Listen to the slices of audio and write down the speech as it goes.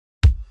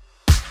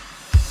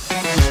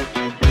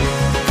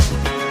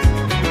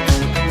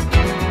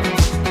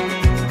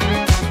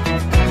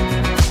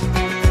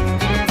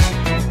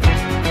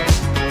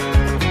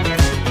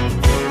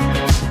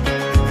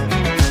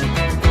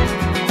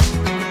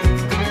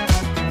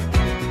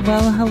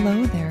Well,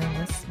 hello there,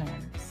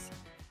 listeners.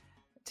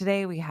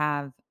 Today we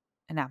have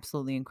an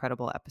absolutely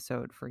incredible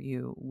episode for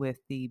you with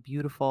the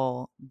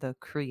beautiful, the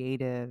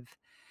creative,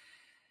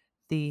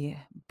 the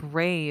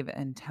brave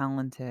and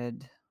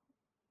talented,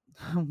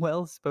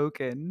 well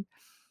spoken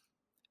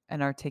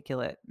and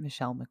articulate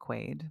Michelle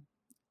McQuaid.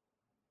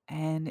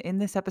 And in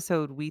this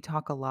episode, we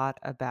talk a lot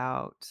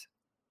about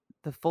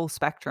the full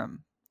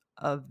spectrum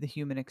of the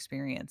human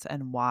experience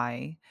and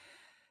why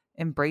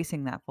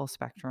embracing that full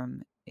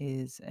spectrum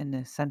is an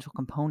essential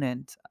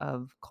component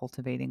of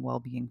cultivating well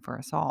being for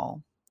us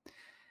all.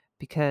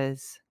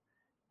 Because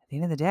at the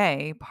end of the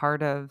day,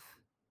 part of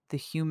the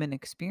human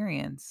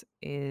experience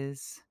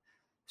is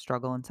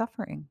struggle and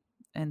suffering.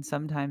 And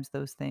sometimes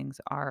those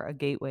things are a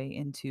gateway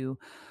into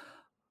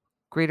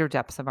greater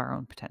depths of our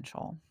own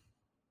potential.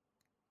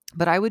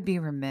 But I would be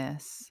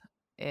remiss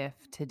if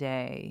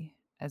today,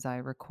 as I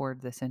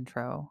record this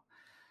intro,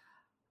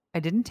 I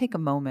didn't take a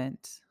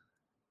moment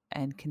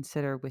and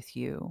consider with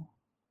you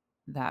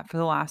that for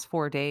the last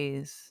 4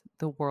 days,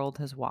 the world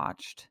has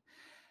watched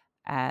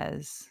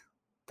as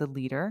the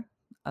leader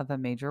of a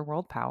major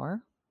world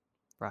power,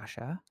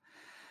 Russia,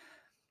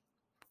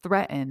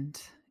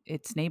 threatened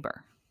its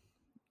neighbor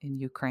in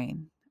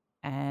Ukraine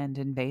and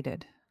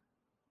invaded.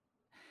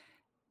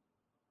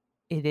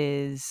 It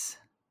is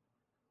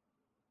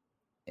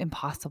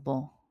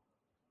impossible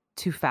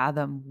to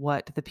fathom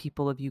what the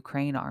people of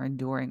Ukraine are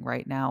enduring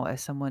right now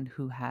as someone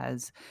who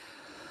has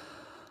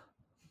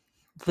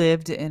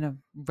lived in a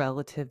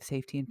relative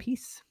safety and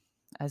peace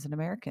as an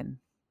American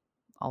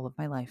all of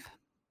my life.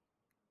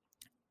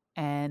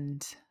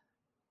 And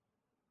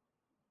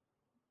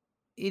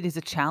it is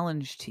a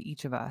challenge to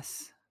each of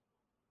us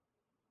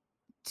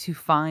to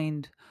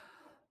find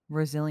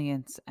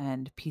resilience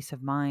and peace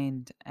of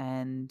mind.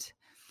 And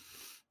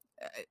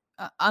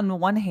on the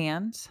one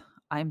hand,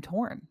 I'm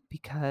torn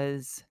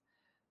because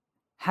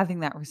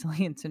having that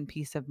resilience and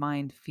peace of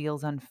mind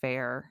feels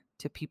unfair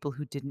to people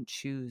who didn't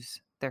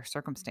choose their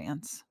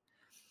circumstance.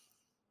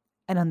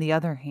 And on the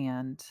other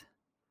hand,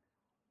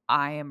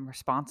 I am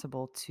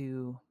responsible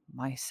to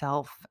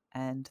myself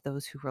and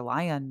those who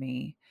rely on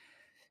me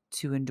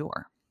to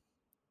endure.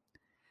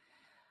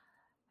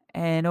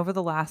 And over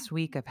the last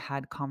week, I've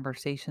had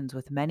conversations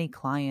with many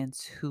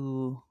clients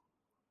who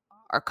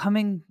are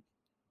coming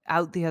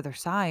out the other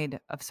side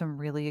of some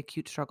really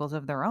acute struggles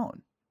of their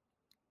own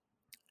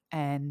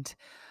and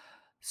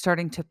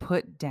starting to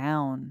put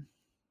down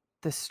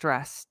the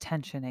stress,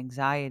 tension,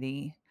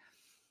 anxiety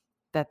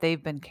that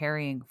they've been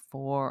carrying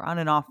for on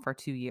and off for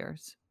 2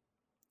 years,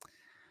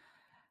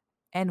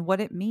 and what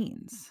it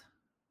means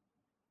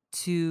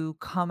to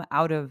come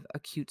out of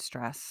acute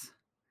stress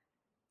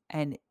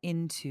and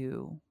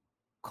into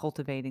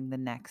cultivating the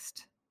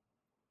next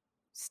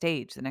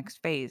stage, the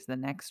next phase, the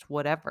next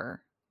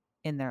whatever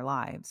in their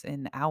lives,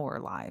 in our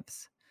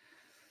lives.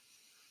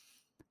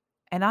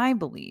 And I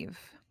believe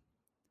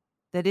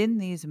that in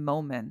these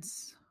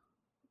moments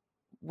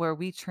where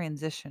we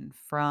transition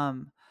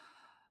from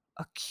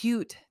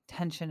acute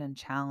tension and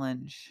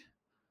challenge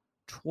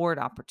toward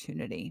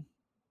opportunity,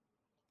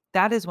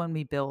 that is when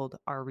we build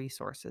our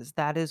resources.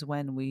 That is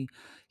when we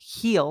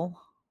heal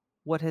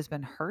what has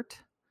been hurt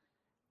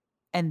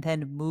and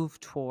then move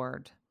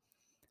toward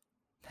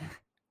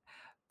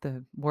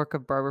the work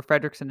of Barbara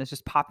Fredrickson has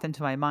just popped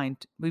into my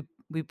mind.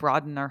 We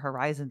broaden our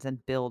horizons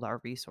and build our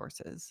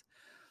resources.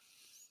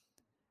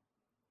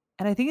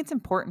 And I think it's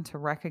important to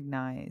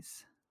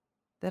recognize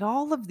that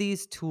all of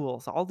these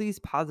tools, all these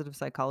positive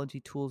psychology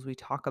tools we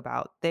talk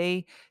about,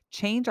 they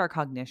change our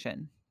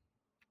cognition.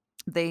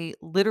 They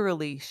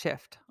literally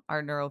shift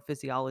our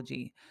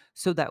neurophysiology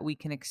so that we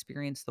can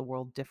experience the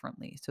world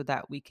differently, so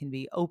that we can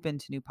be open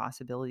to new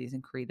possibilities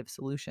and creative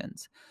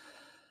solutions.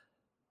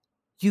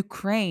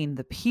 Ukraine,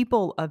 the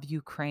people of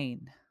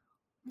Ukraine,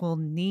 will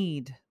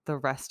need the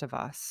rest of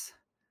us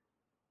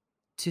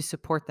to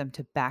support them,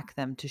 to back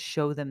them, to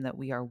show them that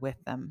we are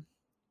with them.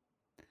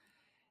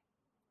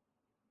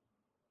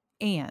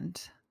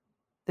 And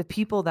the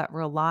people that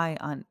rely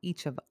on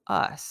each of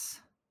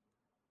us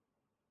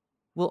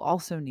will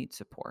also need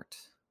support.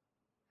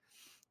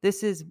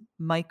 This is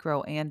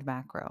micro and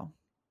macro.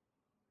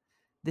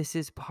 This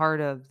is part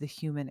of the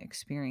human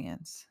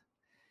experience.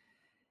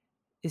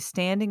 Is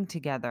standing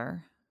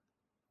together,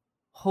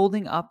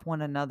 holding up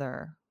one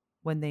another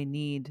when they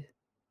need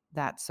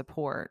that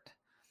support,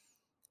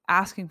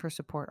 asking for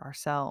support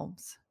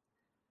ourselves,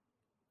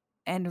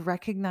 and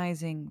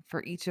recognizing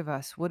for each of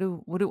us, what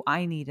do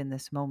I need in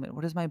this moment?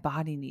 What does my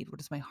body need? What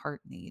does my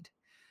heart need?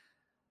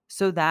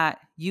 So that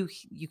you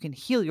can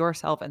heal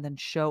yourself and then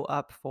show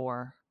up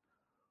for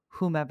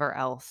whomever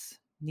else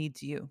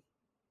needs you.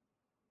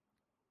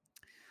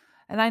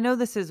 And I know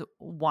this is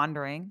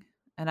wandering,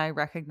 and I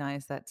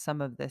recognize that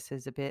some of this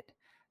is a bit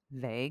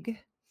vague,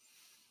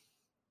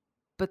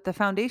 but the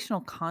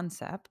foundational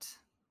concept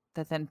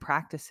that then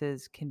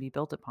practices can be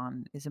built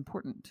upon is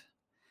important.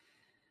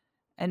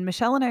 And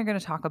Michelle and I are going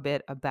to talk a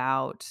bit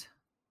about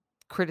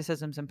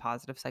criticisms in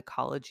positive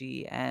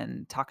psychology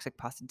and toxic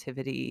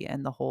positivity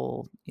and the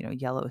whole,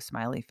 yellow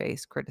smiley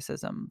face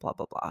criticism, blah,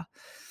 blah, blah,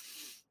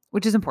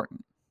 which is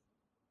important.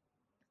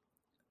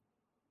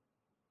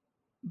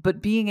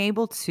 But being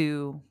able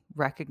to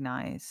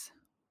recognize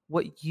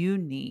what you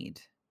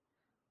need,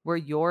 where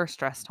your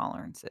stress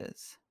tolerance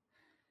is,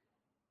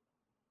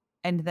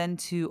 and then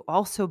to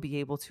also be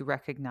able to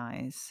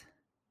recognize,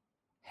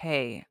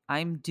 hey,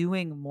 I'm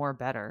doing more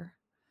better.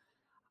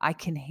 I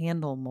can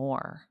handle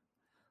more.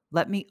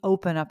 Let me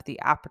open up the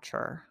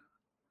aperture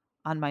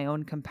on my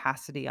own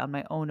capacity, on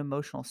my own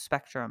emotional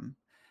spectrum,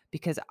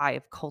 because I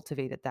have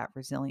cultivated that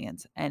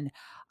resilience. And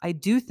I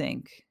do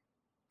think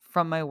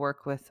from my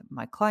work with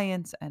my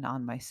clients and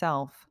on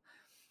myself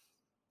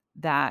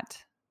that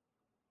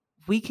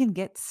we can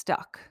get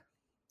stuck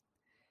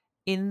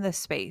in the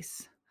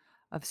space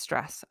of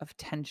stress, of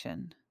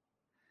tension,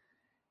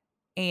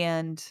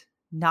 and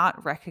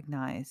not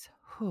recognize,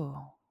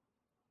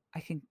 I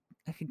can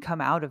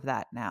come out of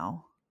that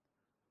now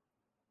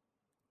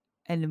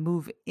and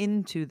move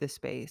into the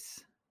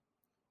space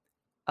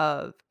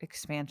of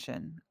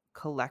expansion,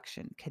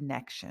 collection,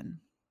 connection.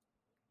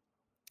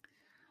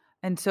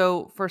 And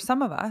so for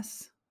some of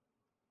us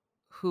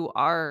who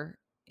are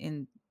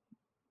in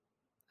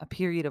a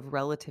period of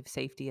relative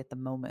safety at the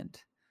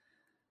moment,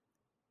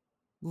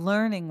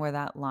 learning where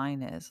that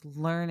line is,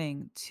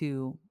 learning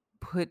to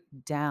put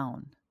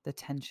down the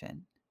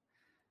tension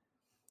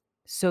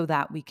so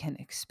that we can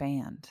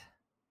expand.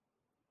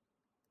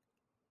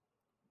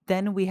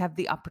 Then we have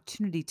the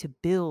opportunity to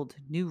build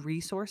new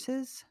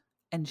resources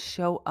and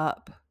show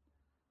up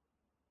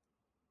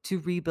to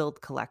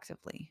rebuild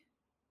collectively,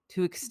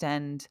 to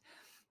extend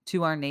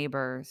to our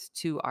neighbors,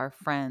 to our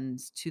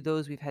friends, to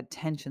those we've had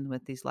tension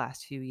with these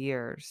last few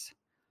years,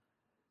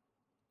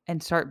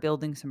 and start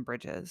building some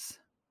bridges,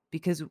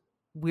 because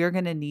we're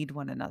going to need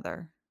one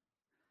another.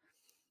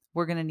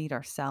 We're going to need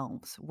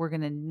ourselves. We're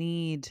going to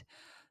need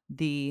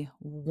the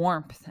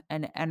warmth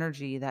and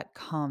energy that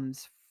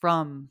comes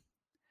from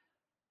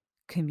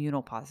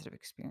communal positive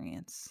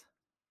experience,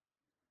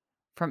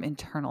 from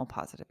internal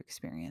positive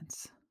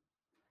experience.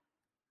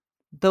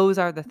 Those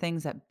are the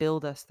things that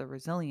build us the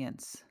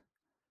resilience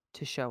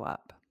to show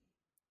up.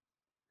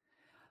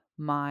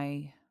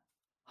 My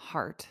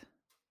heart,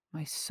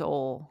 my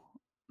soul,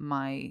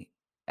 my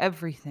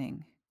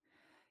everything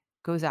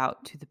goes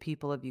out to the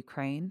people of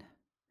Ukraine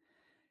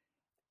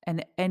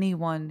and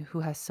anyone who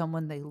has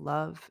someone they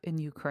love in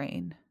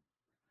Ukraine.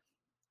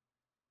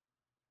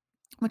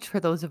 Which,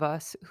 for those of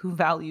us who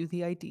value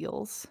the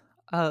ideals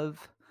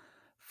of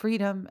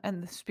freedom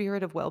and the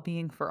spirit of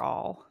well-being for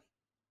all,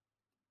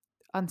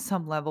 on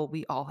some level,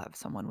 we all have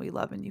someone we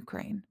love in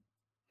Ukraine.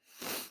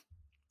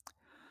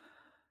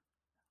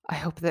 I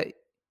hope that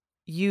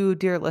you,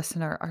 dear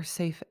listener, are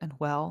safe and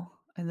well,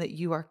 and that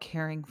you are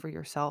caring for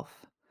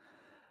yourself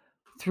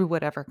through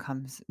whatever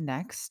comes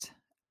next,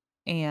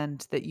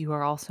 and that you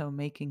are also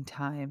making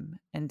time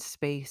and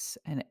space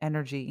and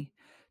energy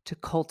to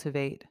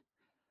cultivate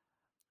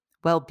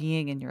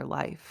well-being in your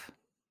life,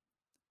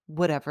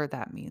 whatever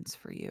that means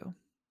for you.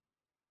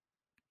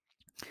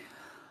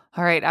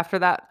 All right, after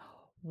that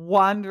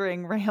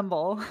wandering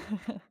ramble,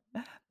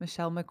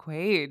 Michelle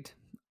McQuaid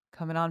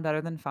coming on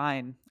better than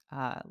fine.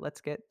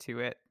 Let's get to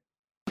it.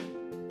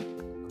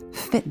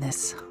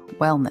 Fitness,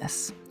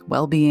 wellness,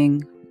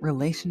 well-being,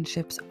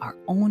 relationships, our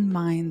own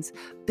minds,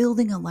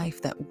 building a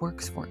life that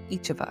works for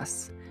each of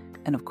us,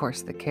 and of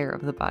course, the care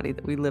of the body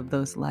that we live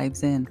those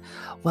lives in.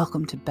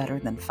 Welcome to Better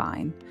Than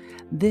Fine.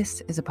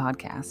 This is a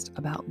podcast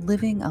about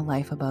living a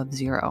life above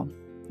zero,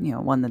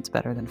 one that's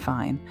better than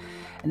fine.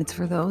 And it's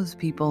for those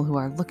people who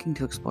are looking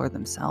to explore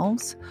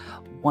themselves,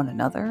 one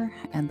another,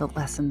 and the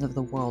lessons of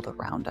the world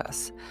around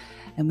us.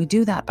 And we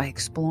do that by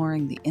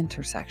exploring the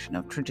intersection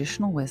of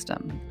traditional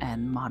wisdom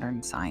and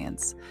modern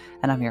science.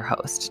 And I'm your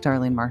host,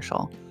 Darlene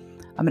Marshall.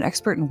 I'm an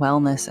expert in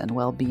wellness and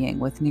well-being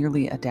with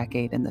nearly a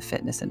decade in the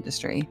fitness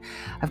industry.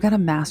 I've got a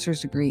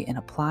master's degree in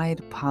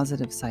applied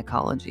positive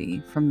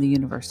psychology from the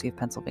University of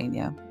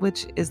Pennsylvania,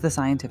 which is the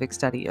scientific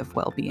study of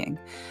well-being.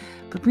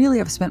 But really,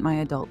 I've spent my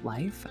adult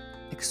life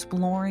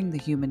exploring the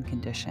human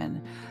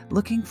condition,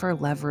 looking for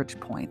leverage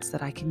points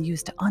that I can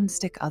use to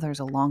unstick others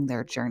along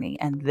their journey.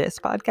 And this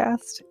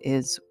podcast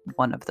is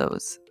one of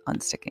those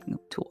unsticking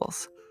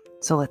tools.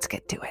 So let's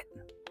get to it.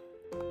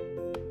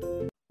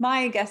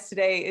 My guest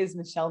today is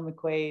Michelle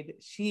McQuaid.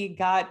 She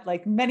got,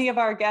 like many of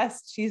our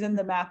guests, she's in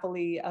the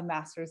MAPLE, a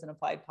master's in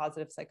applied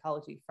positive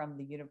psychology from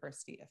the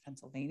University of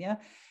Pennsylvania.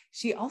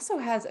 She also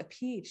has a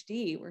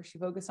PhD where she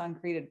focused on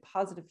created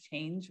positive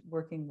change,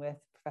 working with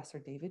Professor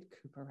David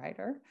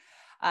Cooperrider.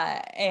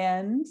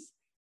 And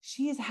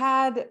she's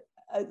had,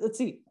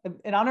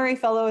 an honorary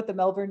fellow at the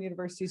Melbourne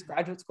University's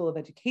Graduate School of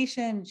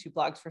Education. She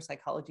blogs for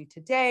Psychology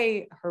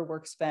Today. Her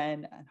work's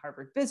been in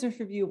Harvard Business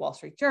Review, Wall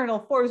Street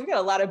Journal, Forbes. We got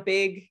a lot of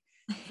big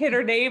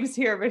hitter names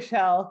here,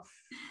 Michelle.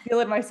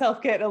 Feeling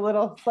myself get a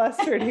little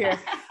flustered here.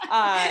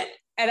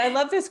 And I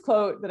love this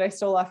quote that I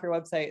stole off your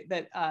website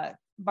that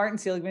Martin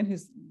Seligman,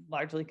 who's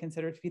largely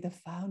considered to be the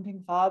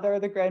founding father,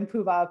 the grand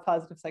poobah of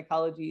positive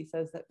psychology,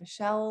 says that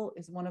Michelle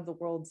is one of the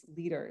world's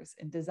leaders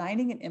in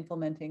designing and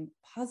implementing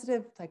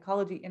positive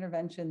psychology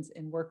interventions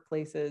in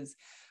workplaces,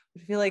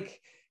 which I feel like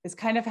is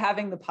kind of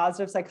having the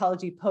positive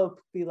psychology Pope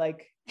be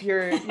like,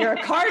 you're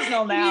a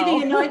cardinal now. You're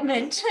the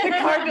anointment. The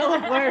cardinal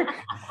of work.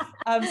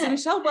 So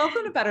Michelle,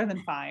 welcome to Better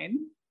Than Fine.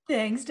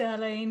 Thanks,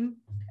 Darlene.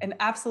 An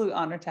absolute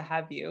honor to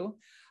have you.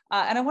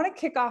 And I want to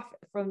kick off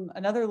from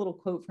another little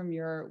quote from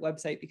your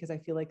website, because I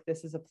feel like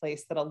this is a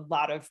place that a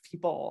lot of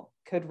people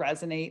could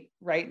resonate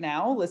right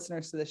now,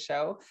 listeners to the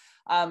show,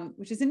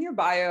 which is in your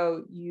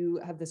bio.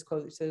 You have this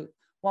quote. So,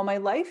 while my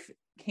life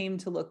came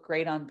to look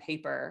great on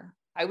paper,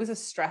 I was a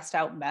stressed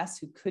out mess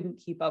who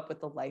couldn't keep up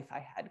with the life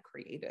I had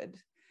created.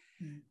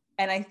 Mm.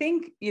 And I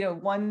think,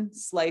 one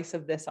slice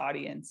of this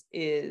audience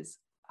is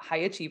high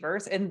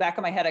achievers. In the back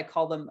of my head, I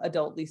call them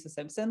adult Lisa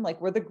Simpson.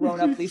 Like, we're the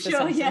grown-up Lisa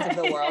Simpsons of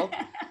the world.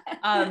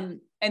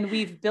 And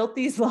we've built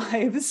these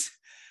lives,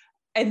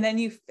 and then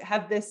you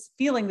have this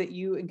feeling that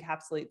you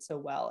encapsulate so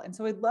well. And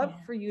so I'd love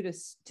for you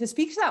to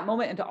speak to that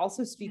moment, and to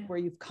also speak where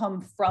you've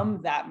come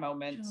from that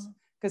moment,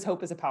 because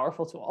hope is a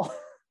powerful tool.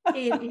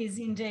 It is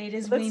indeed,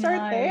 as Let's we start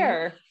know.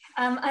 there.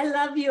 I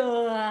love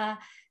your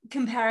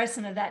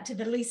comparison of that to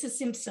the Lisa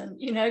Simpson,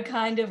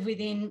 kind of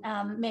within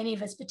many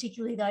of us,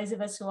 particularly those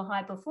of us who are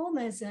high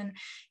performers. And,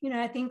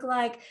 I think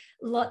like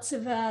lots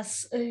of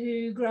us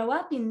who grow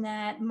up in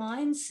that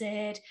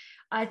mindset,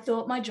 I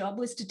thought my job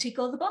was to tick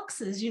all the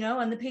boxes,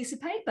 on the piece of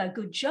paper.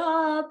 Good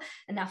job,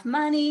 enough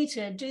money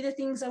to do the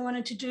things I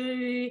wanted to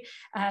do,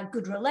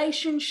 good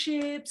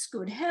relationships,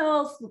 good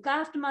health, look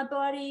after my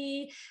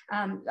body.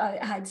 I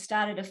had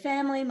started a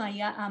family.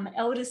 My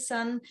eldest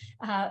son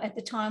at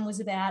the time was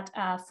about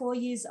 4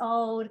 years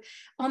old.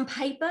 On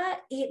paper,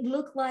 it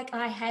looked like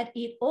I had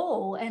it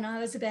all. And I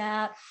was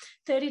about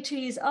 32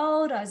 years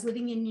old. I was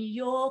living in New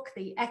York.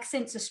 The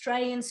accent's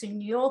Australian, so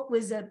New York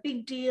was a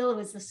big deal. It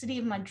was the city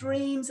of my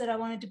dreams that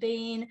I wanted to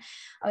be in.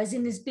 I was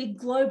in this big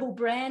global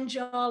brand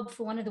job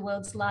for one of the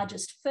world's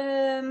largest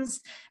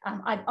firms.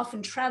 I'd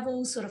often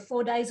travel sort of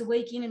 4 days a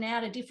week in and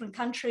out of different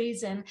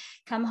countries and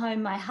come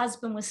home. My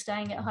husband was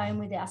staying at home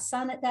with our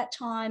son at that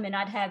time, and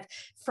I'd have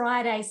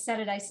Fridays,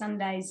 Saturdays,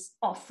 Sundays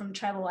off from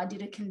travel. I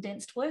did a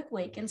condensed work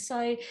week. And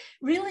so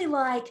really,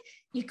 like,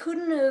 you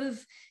couldn't have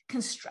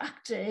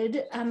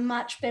constructed a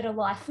much better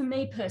life for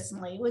me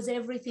personally. It was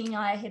everything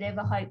I had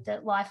ever hoped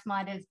that life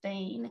might have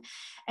been.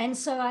 And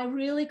so I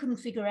really couldn't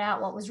figure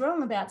out what was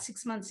wrong about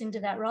 6 months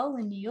into that role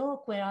in New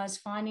York, where I was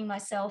finding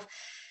myself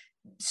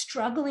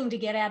struggling to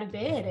get out of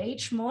bed.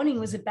 Each morning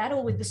was a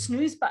battle with the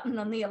snooze button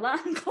on the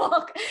alarm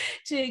clock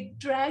to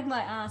drag my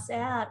ass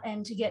out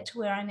and to get to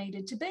where I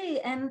needed to be.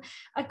 And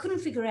I couldn't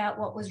figure out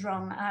what was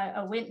wrong.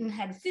 I went and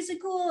had a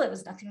physical. There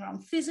was nothing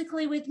wrong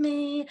physically with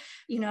me.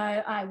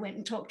 I went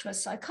and talked to a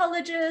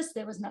psychologist.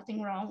 There was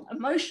nothing wrong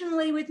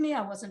emotionally with me.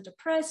 I wasn't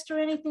depressed or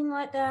anything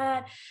like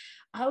that.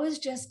 I was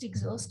just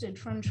exhausted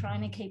from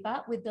trying to keep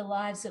up with the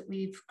lives that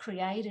we've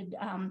created,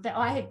 that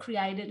I had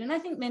created. And I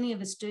think many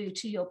of us do,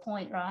 to your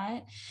point,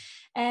 right?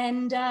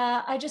 And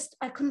I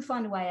couldn't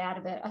find a way out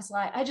of it. I was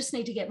like, I just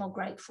need to get more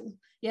grateful.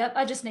 Yep,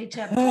 I just need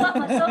to pull up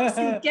my socks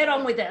and get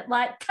on with it.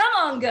 Like, come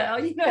on, girl,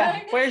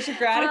 Yeah, where's your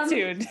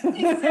gratitude?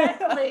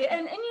 Exactly.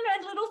 And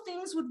little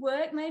things would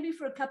work maybe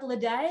for a couple of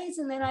days,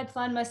 and then I'd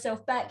find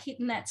myself back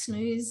hitting that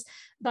snooze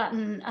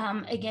button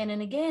again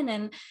and again.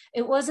 And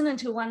it wasn't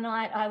until one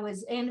night I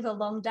was end of a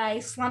long day,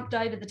 slumped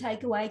over the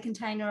takeaway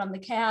container on the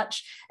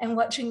couch and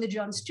watching the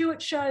Jon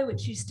Stewart show,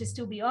 which used to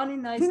still be on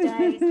in those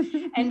days.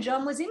 And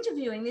Jon was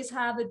interviewing this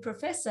Harvard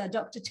professor,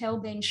 Dr. Tel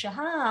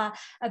Ben-Shahar,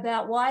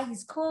 about why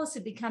his course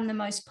had become the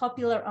most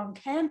popular on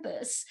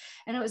campus.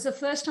 And it was the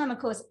first time a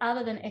course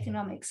other than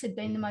economics had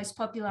been the most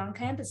popular on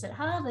campus at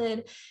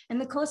Harvard. And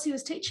the course he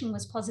was teaching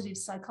was positive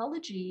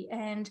psychology.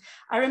 And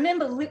I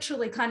remember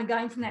literally kind of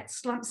going from that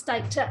slump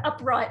state to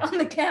upright on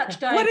the couch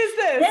going, what is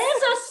this?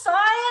 There's a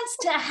science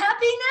to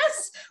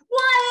happiness?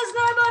 Why has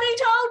nobody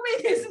told me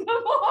this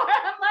before?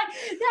 I'm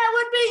like, that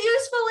would be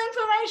useful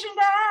information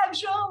to have,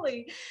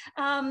 surely.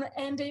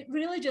 And it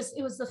really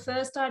it was the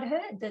first I'd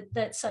heard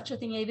that such a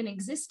thing even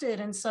existed.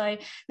 And so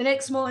the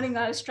next morning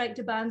I was straight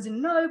to Barnes &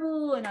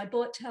 Noble, and I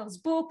bought Tel's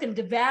book and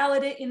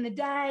devoured it in the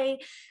day.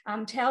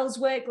 Tel's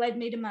work led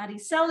me to Marty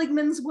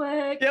Seligman's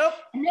work. Yep.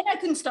 And then I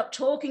couldn't stop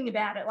talking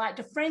about it, like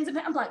to friends.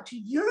 I'm like, do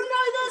you know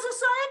there's a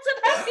science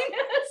of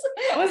happiness?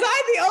 Was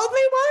I the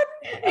only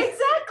one?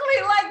 Exactly.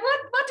 Like,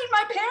 what did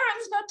my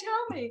parents not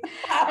tell me?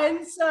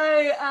 And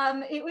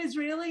so it was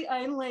really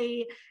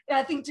only,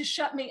 I think, to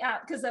shut me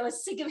up, because they were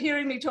sick of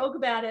hearing me talk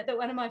about it, that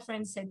one of my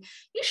friends said,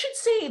 you should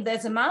see if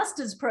there's a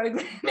master's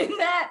program in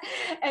that.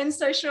 And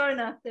so sure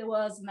enough, there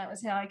was. And that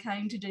was how I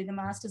came to do the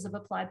Masters of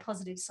Applied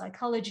Positive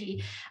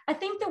Psychology. I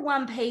think the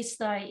one piece,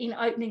 though, in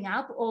opening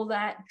up all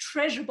that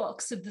treasure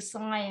box of the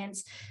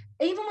science,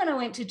 even when I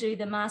went to do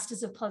the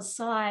Masters of Pos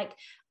Psych,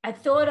 I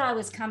thought I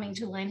was coming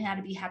to learn how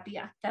to be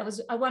happier.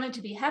 I wanted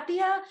to be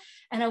happier,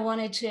 and I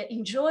wanted to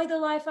enjoy the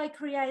life I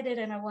created,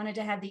 and I wanted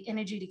to have the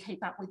energy to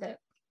keep up with it.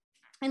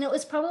 And it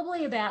was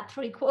probably about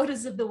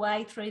 3/4 of the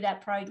way through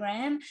that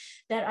program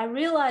that I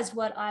realized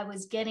what I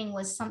was getting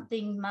was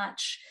something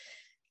much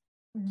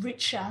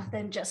richer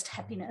than just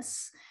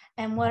happiness.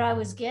 And what I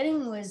was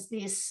getting was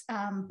this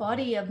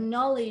body of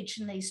knowledge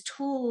and these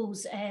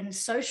tools and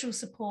social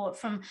support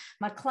from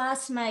my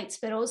classmates,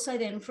 but also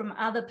then from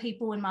other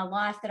people in my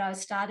life that I was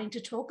starting to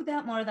talk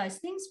about more of those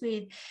things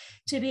with,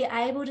 to be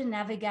able to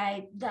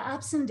navigate the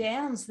ups and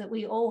downs that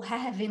we all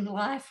have in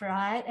life,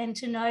 right? And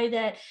to know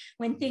that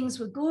when things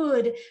were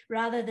good,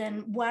 rather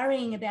than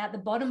worrying about the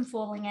bottom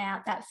falling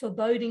out, that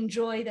foreboding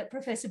joy that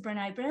Professor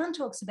Brene Brown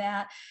talks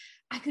about,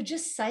 I could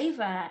just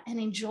savor and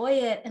enjoy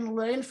it and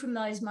learn from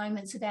those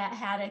moments about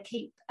how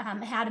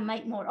to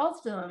make more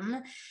of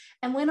them.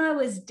 And when I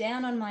was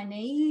down on my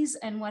knees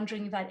and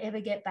wondering if I'd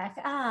ever get back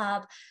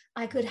up,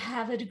 I could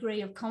have a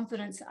degree of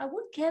confidence. I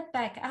would get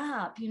back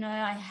up.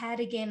 I had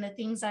again the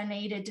things I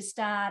needed to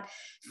start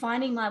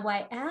finding my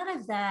way out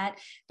of that.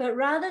 But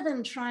rather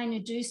than trying to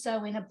do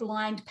so in a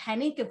blind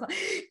panic of,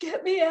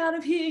 get me out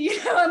of here,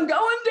 I'm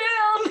going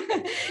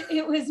down,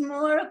 it was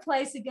more a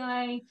place of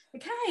going,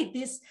 okay,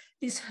 this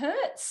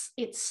hurts,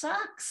 it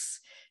sucks,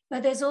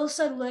 but there's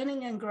also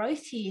learning and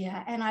growth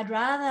here. And I'd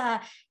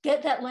rather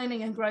get that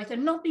learning and growth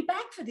and not be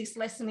back for this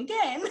lesson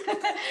again,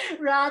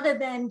 rather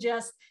than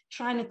just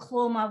trying to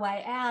claw my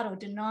way out or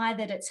deny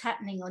that it's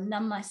happening or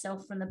numb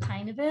myself from the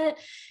pain of it.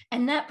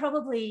 And that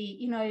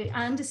probably,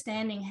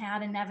 understanding how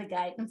to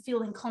navigate and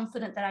feeling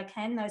confident that I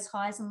can, those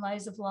highs and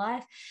lows of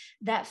life,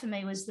 that for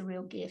me was the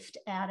real gift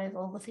out of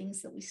all the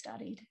things that we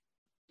studied.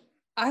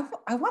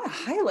 I want to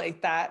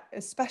highlight that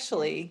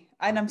especially,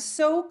 and I'm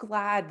so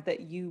glad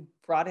that you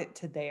brought it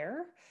to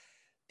there,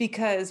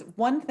 because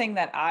one thing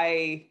that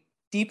I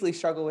deeply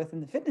struggle with in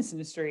the fitness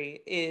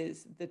industry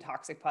is the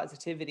toxic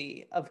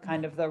positivity of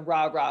kind of the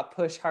rah,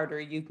 push harder,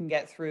 you can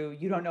get through,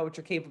 you don't know what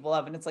you're capable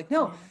of. And it's like,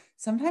 no,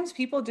 sometimes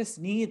people just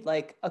need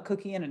like a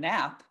cookie and a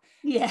nap.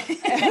 Yeah,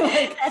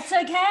 that's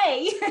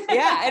okay.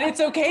 Yeah, and it's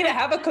okay to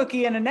have a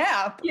cookie and a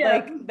nap. Yeah.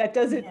 Like that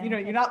doesn't,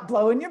 you're not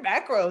blowing your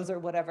macros or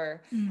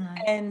whatever. No.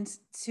 And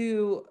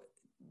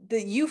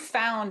you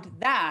found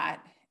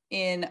that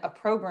in a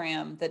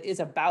program that is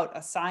about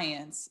a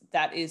science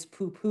that is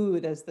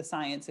poo-pooed as the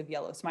science of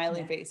yellow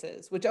smiley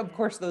faces, which of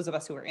course those of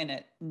us who are in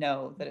it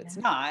know that it's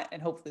not,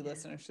 and hopefully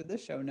listeners to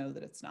this show know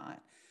that it's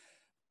not.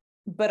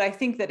 But I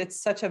think that it's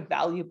such a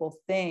valuable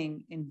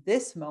thing in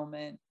this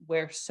moment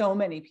where so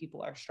many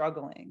people are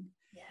struggling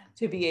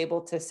to be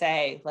able to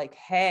say like,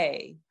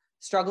 hey,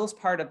 struggle's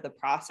part of the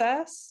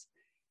process.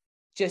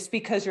 Just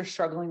because you're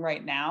struggling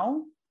right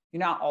now, you're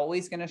not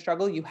always going to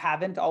struggle. You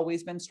haven't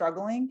always been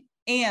struggling,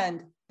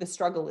 and the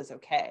struggle is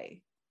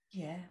okay.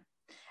 Yeah.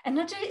 And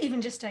not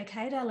even just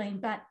okay,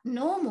 Darlene, but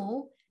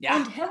normal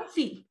and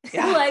healthy.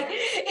 Like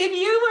if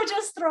you were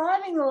just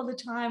thriving all the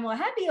time or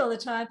happy all the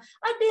time,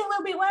 I'd be a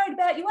little bit worried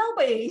about your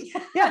well-being.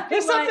 Yeah,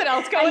 there's something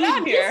else going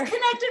on here.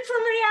 Disconnected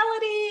from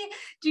reality?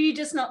 Do you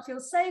just not feel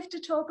safe to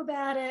talk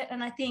about it?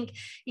 And I think,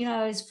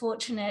 I was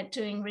fortunate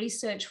doing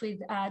research with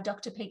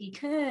Dr. Peggy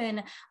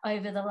Kern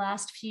over the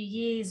last few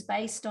years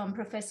based on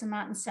Professor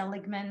Martin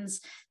Seligman's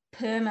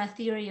PERMA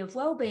theory of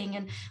well-being,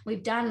 and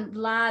we've done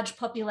large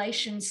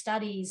population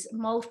studies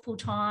multiple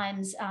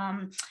times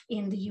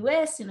in the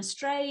US, in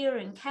Australia,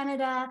 in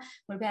Canada.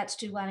 We're about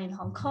to do one in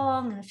Hong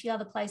Kong and a few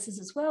other places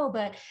as well,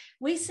 but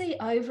we see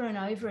over and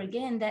over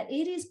again that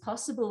it is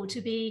possible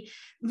to be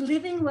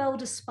living well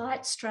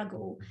despite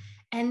struggle.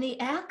 And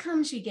the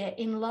outcomes you get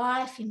in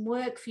life, in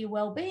work, for your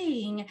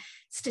well-being,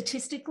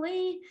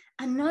 statistically,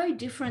 are no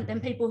different than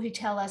people who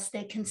tell us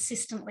they're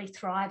consistently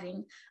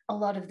thriving a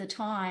lot of the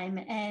time.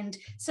 And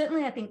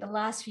certainly, I think the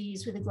last few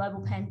years with the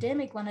global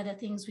pandemic, one of the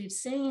things we've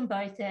seen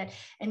both at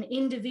an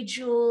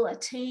individual, a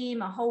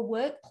team, a whole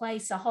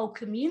workplace, a whole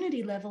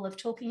community level of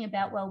talking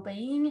about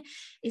well-being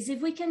is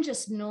if we can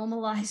just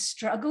normalize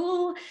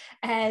struggle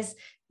as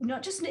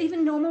not just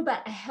even normal,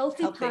 but a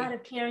healthy part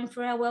of caring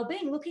for our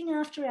well-being. Looking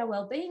after our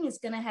well-being is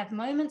going to have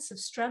moments of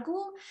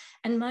struggle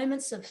and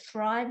moments of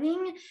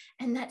thriving,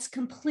 and that's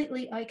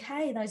completely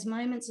okay. Those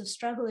moments of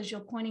struggle, as you're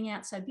pointing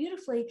out so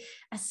beautifully,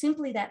 are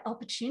simply that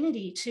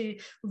opportunity to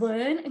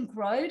learn and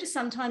grow, to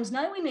sometimes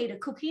know we need a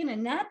cookie and a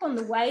nap on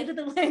the way to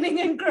the learning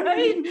and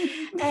growth.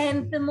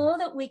 And the more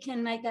that we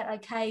can make that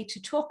okay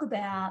to talk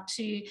about,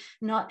 to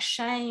not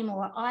shame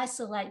or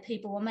isolate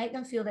people or make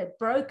them feel they're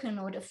broken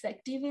or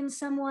defective in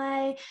some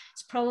way,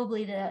 it's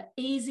probably the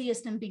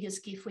easiest and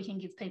biggest gift we can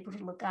give people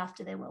to look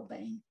after their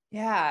well-being.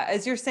 Yeah,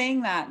 as you're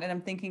saying that, and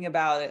I'm thinking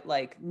about it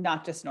like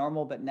not just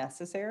normal, but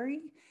necessary.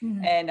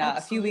 And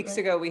a few weeks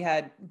ago, we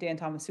had Dan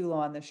Tomasulo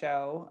on the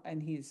show,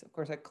 and he's, of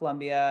course, at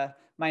Columbia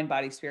Mind,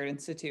 Body, Spirit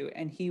Institute,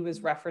 and he was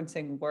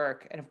referencing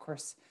work. And of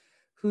course,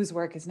 whose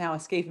work is now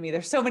escaping me.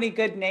 There's so many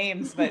good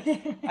names, but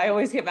I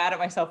always get mad at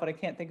myself when I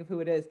can't think of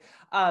who it is,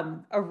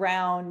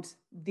 around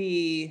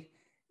the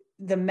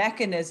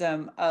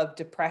mechanism of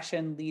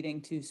depression leading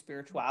to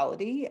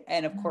spirituality.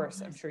 And of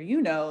course, I'm sure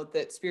you know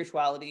that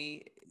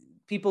spirituality,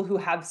 people who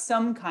have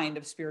some kind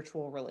of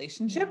spiritual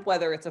relationship,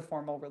 whether it's a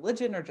formal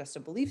religion or just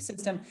a belief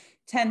system,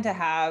 tend to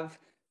have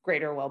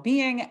greater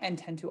well-being and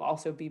tend to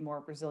also be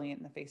more resilient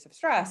in the face of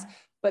stress.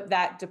 But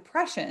that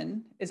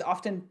depression is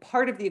often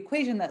part of the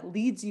equation that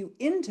leads you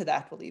into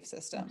that belief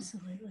system.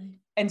 Absolutely.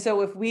 And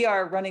so if we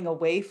are running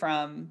away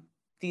from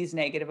these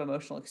negative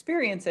emotional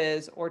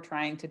experiences or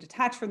trying to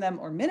detach from them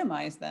or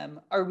minimize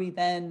them, are we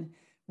then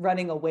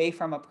running away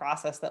from a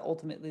process that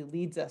ultimately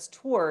leads us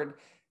toward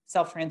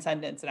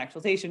self-transcendence and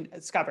actualization?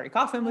 Scott Barry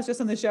Kaufman was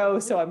just on the show,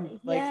 so I'm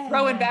like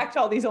throwing back to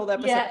all these old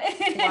episodes.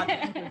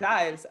 Deeper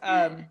dives.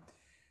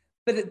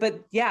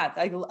 But yeah,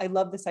 I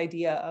love this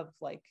idea of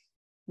like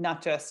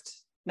not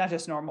just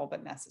normal,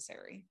 but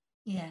necessary.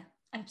 Yeah,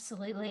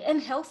 absolutely.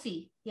 And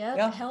healthy.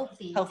 Yeah,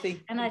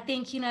 healthy. And I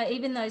think,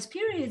 even those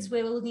periods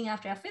where we're looking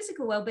after our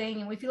physical well-being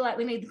and we feel like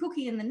we need the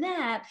cookie and the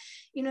nap,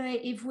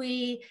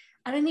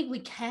 I don't think we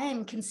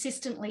can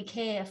consistently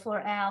care for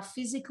our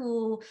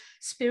physical,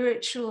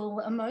 spiritual,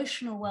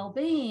 emotional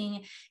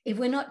well-being if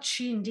we're not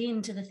tuned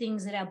in to the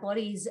things that our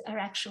bodies are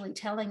actually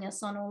telling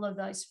us on all of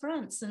those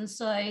fronts. And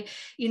so, I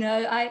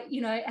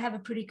have a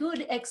pretty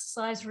good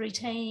exercise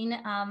routine,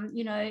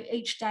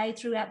 each day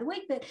throughout the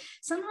week. But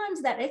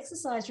sometimes that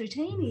exercise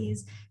routine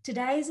is,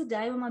 today is a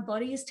day when my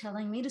body is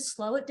telling me to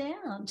slow it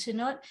down, to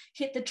not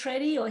hit the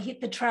treadie or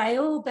hit the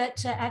trail, but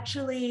to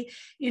actually,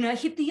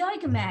 hit the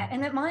yoga mat.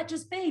 And it might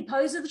just be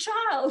pose of the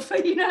child for,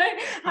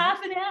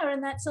 half an hour,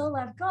 and that's all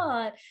I've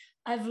got.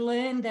 I've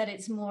learned that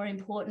it's more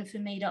important for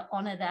me to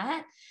honor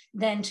that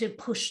than to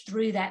push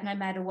through that no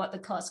matter what the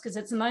cost, because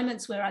it's the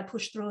moments where I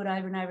push through it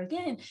over and over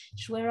again,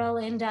 where I'll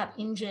end up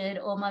injured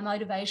or my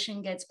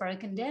motivation gets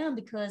broken down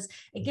because,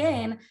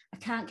 again, I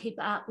can't keep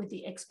up with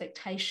the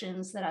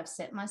expectations that I've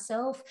set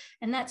myself.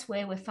 And that's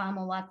where we're far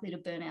more likely to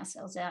burn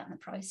ourselves out in the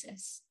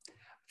process.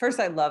 First,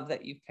 I love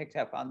that you've picked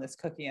up on this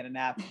cookie and a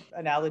nap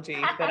analogy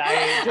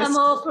that I'm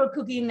all for a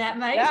cookie and nap,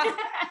 mate. Yeah.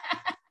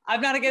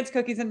 I'm not against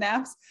cookies and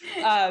naps.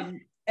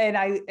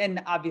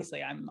 And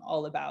obviously I'm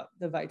all about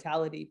the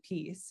vitality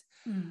piece.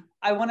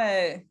 I want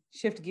to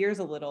shift gears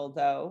a little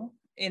though,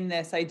 in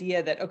this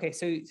idea that, okay,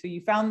 so you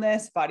found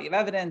this body of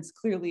evidence,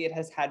 clearly it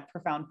has had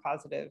profound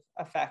positive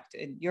effect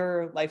in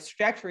your life's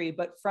trajectory.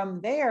 But from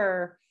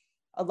there,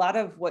 a lot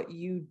of what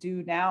you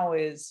do now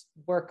is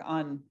work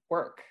on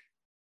work.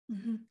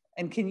 Mm-hmm.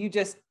 And can you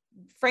just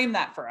frame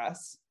that for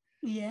us?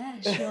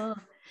 Yeah, sure.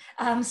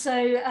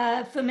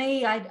 So for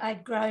me,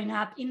 I'd grown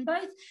up in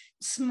both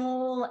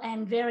small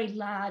and very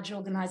large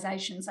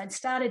organizations. I'd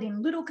started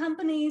in little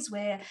companies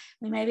where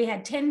we maybe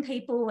had 10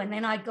 people, and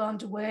then I'd gone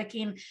to work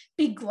in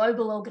big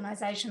global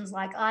organizations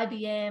like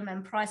IBM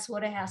and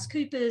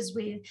PricewaterhouseCoopers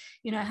with,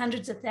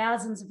 hundreds of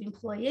thousands of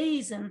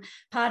employees. And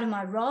part of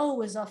my role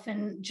was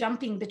often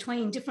jumping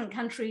between different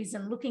countries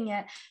and looking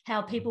at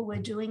how people were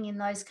doing in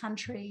those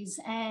countries.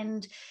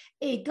 And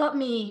it got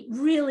me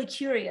really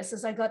curious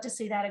as I got to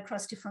see that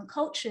across different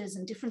cultures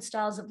and different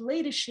styles of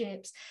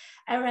leaderships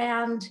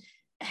around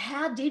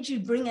how did you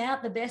bring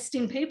out the best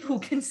in people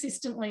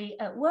consistently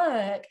at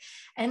work?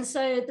 And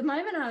so at the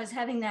moment I was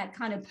having that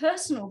kind of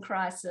personal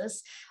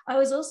crisis, I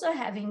was also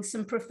having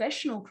some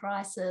professional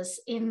crisis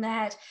in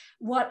that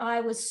what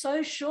I was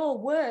so sure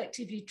worked,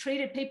 if you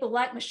treated people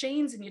like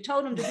machines and you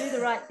told them to do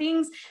the right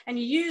things and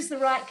you use the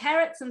right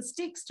carrots and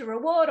sticks to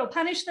reward or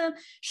punish them,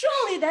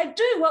 surely they'd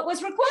do what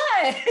was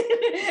required.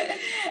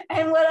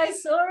 And what I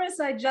saw as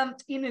I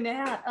jumped in and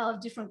out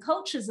of different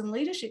cultures and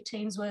leadership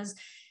teams was,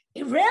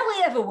 it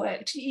rarely ever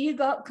worked. You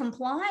got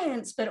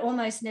compliance, but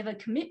almost never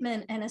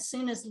commitment. And as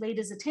soon as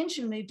leaders'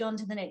 attention moved on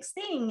to the next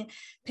thing,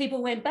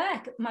 people went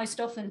back most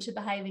often to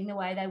behaving the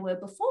way they were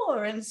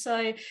before. And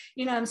so,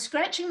 I'm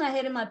scratching my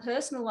head in my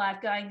personal life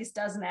going, this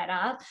doesn't add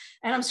up.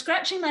 And I'm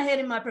scratching my head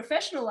in my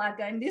professional life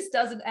going, this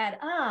doesn't add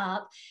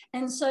up.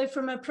 And so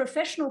from a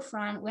professional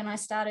front, when I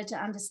started to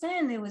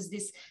understand there was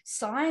this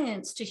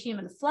science to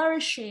human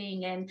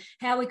flourishing and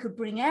how we could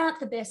bring out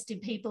the best in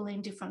people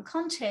in different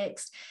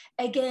contexts,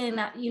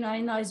 again,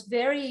 in those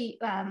very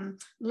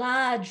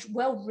large,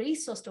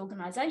 well-resourced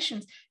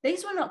organizations,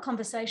 these were not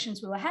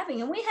conversations we were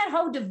having. And we had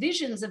whole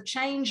divisions of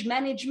change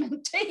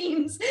management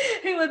teams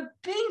who were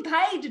being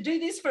paid to do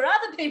this for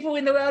other people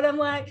in the world. I'm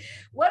like,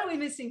 what are we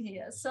missing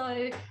here?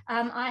 So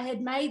I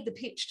had made the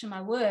pitch to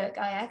my work.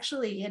 I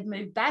actually had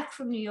moved back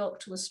from New York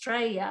to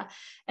Australia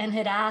and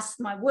had asked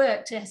my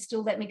work to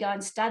still let me go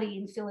and study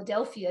in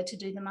Philadelphia to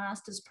do the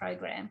master's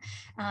program.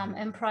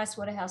 And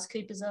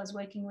PricewaterhouseCoopers I was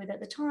working with at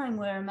the time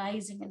were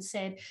amazing and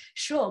said,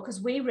 sure,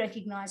 because we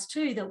recognize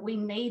too that we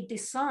need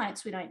this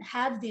science. We don't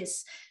have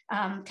this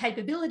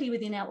capability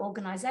within our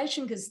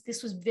organization because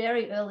this was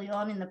very early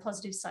on in the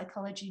positive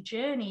psychology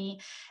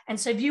journey. And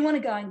so if you want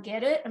to go and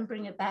get it and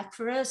bring it back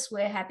for us,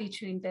 we're happy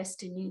to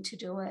invest in you to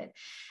do it.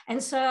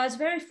 And so I was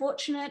very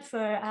fortunate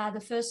for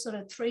the first sort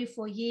of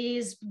 3-4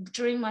 years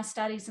during my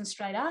studies and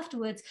straight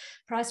afterwards,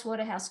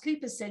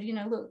 PricewaterhouseCoopers said,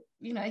 look,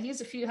 here's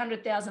a few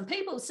 100,000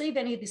 people, see if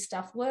any of this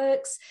stuff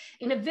works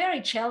in a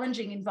very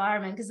challenging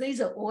environment, because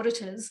these are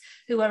auditors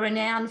who are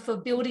renowned for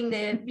building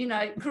their,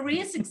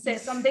 career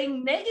success on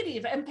being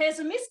negative and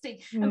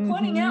pessimistic and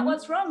pointing out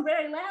what's wrong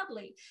very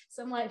loudly.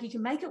 So I'm like, if you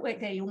can make it work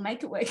there, you'll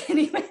make it work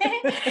anywhere.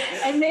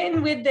 And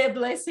then with their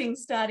blessing,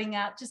 starting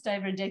up just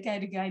over a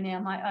decade ago now,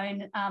 my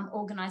own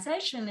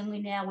organisation, and we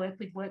now work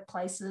with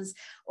workplaces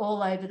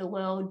all over the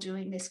world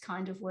doing this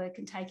kind of work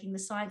and taking the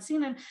science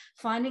in and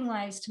finding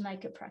ways to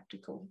make it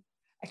practical.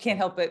 I can't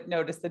help but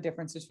notice the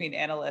difference between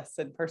analysts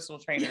and personal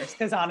trainers,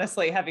 because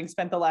honestly, having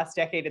spent the last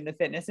decade in the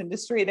fitness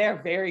industry,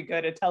 they're very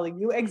good at telling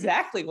you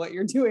exactly what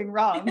you're doing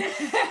wrong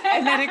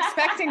and then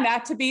expecting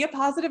that to be a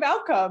positive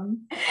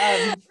outcome.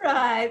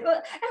 Right. Well,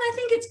 and I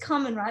think it's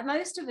common, right?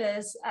 Most of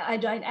us, I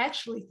don't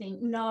actually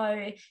think,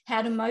 know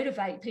how to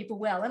motivate people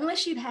well,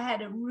 unless you've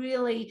had a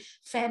really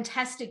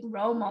fantastic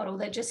role model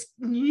that just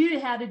knew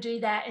how to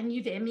do that and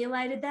you've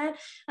emulated that.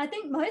 I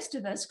think most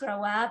of us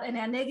grow up, and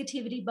our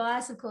negativity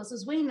bias, of course,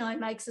 as we know,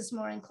 makes us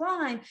more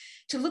inclined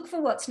to look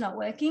for what's not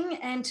working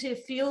and to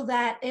feel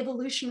that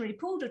evolutionary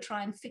pull to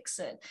try and fix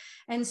it.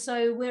 And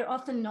so we're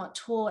often not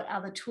taught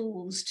other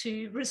tools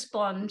to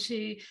respond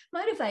to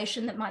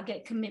motivation that might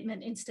get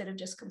commitment instead of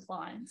just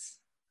compliance.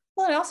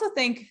 Well, I also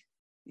think,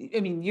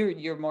 I mean,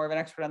 you're more of an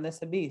expert on this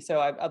than me, so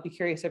I'll be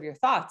curious of your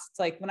thoughts. It's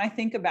like when I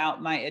think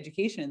about my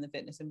education in the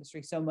fitness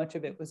industry, so much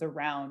of it was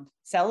around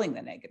selling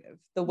the negative.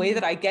 The way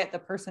that I get the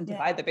person to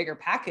buy the bigger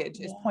package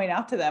is point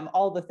out to them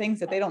all the things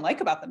that they don't like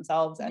about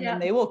themselves, and then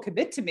they will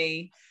commit to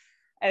me.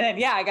 And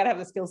then, I got to have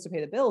the skills to pay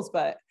the bills.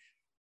 But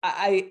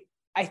I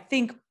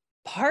think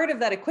part of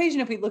that equation,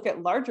 if we look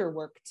at larger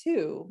work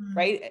too,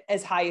 right?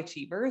 As high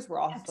achievers, we're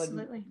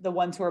often the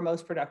ones who are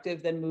most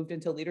productive, then moved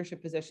into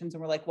leadership positions.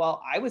 And we're like,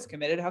 well, I was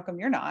committed. How come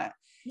you're not?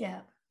 Yeah.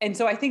 And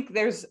so I think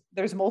there's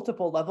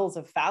multiple levels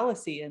of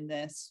fallacy in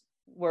this,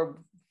 where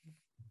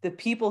the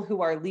people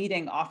who are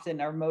leading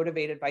often are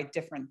motivated by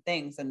different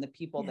things than the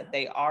people that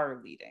they are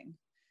leading.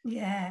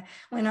 Yeah.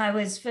 When I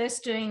was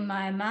first doing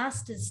my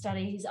master's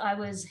studies, I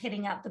was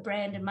heading up the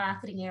brand and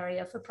marketing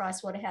area for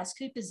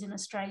PricewaterhouseCoopers in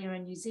Australia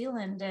and New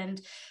Zealand.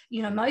 And,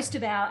 most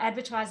of our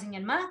advertising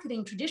and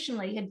marketing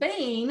traditionally had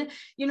been,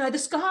 the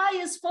sky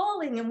is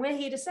falling and we're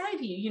here to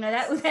save you.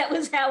 That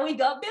was how we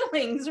got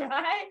billings,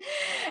 right?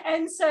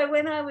 And so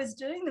when I was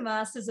doing the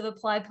Masters of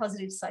Applied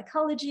Positive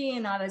Psychology,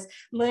 and I was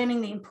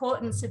learning the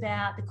importance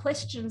about the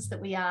questions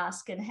that we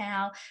ask, and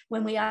how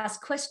when we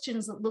ask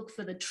questions that look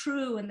for the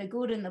true and the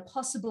good and the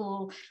possible,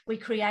 we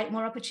create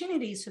more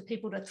opportunities for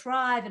people to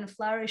thrive and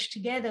flourish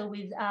together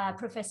with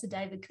Professor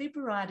David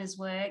Cooperrider's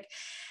work.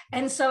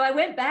 And so I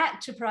went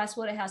back to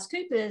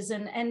PricewaterhouseCoopers,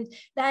 and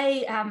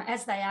they,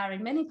 as they are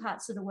in many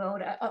parts of the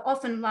world, are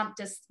often lumped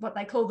as what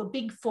they call the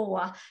big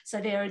four. So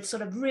they're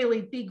sort of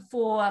really big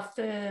four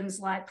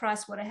firms like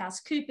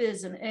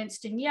PricewaterhouseCoopers and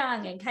Ernst &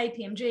 Young and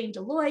KPMG and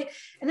Deloitte,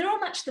 and they're all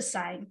much the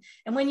same.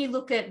 And when you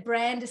look at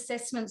brand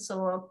assessments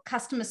or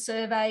customer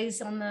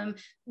surveys on them,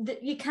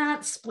 you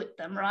can't split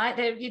them,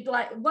 right? You'd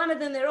like one of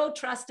them, they're all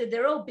trusted,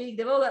 they're all big,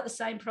 they've all got the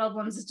same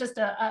problems. It's just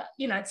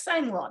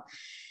same lot.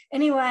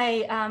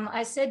 Anyway,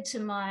 I said to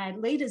my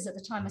leaders at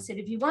the time, I said,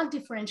 if you want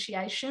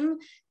differentiation,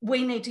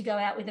 we need to go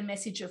out with a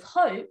message of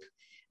hope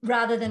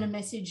rather than a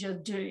message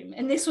of doom.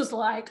 And this was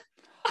like,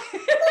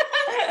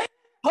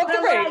 Pump the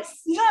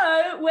brakes.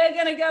 No, we're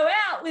going to go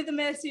out with a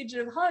message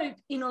of hope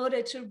in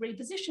order to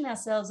reposition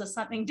ourselves as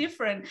something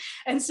different.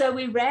 And so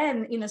we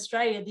ran in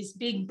Australia this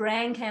big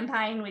brand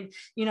campaign with,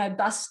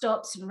 bus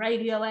stops and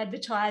radio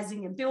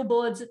advertising and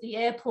billboards at the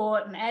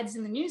airport and ads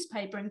in the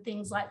newspaper and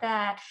things like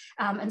that,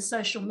 and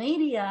social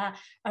media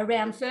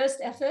around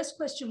our first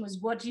question was,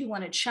 what do you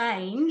want to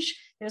change?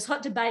 There was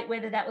hot debate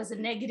whether that was a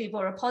negative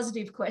or a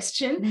positive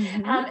question.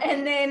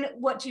 And then,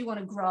 what do you want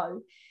to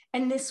grow?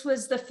 And this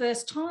was the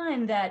first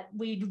time that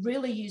we'd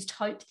really used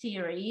hope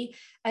theory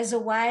as a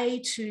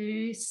way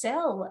to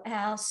sell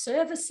our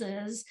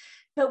services.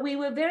 But we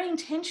were very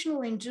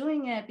intentional in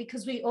doing it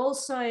because we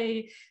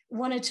also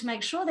wanted to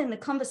make sure then the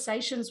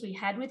conversations we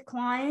had with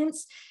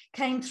clients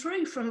came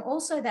through from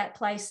also that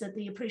place that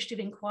the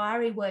appreciative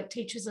inquiry work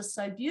teaches us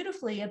so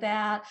beautifully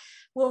about,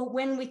 well,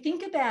 when we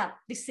think about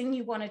this thing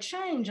you want to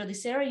change or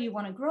this area you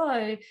want to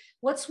grow,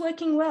 what's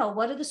working well?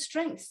 What are the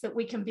strengths that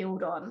we can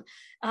build on?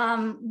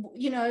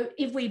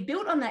 If we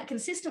build on that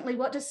consistently,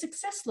 what does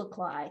success look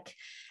like?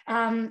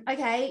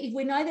 Okay, if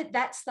we know that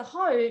that's the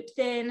hope,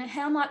 then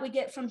how might we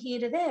get from here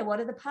to there? What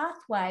are the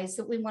pathways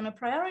that we want to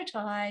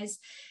prioritize?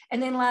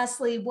 And then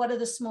lastly, what are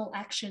the small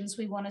actions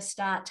we want to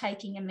start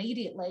taking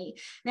immediately?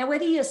 Now,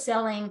 whether you're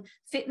selling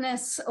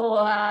fitness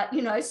or,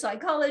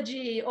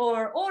 psychology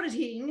or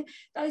auditing,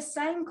 those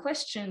same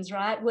questions,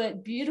 right,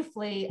 work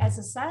beautifully as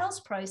a sales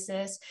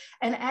process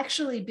and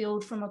actually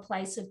build from a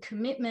place of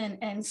commitment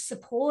and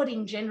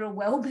supporting general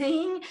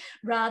well-being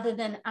rather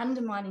than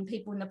undermining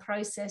people in the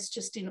process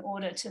just in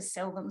order to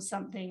sell them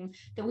something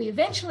that we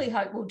eventually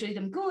hope will do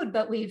them good,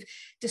 but we've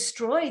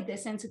destroyed their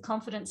sense of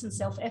confidence and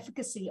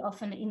self-efficacy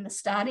often in the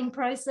starting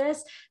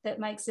process. That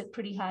makes it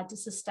pretty hard to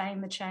sustain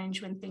the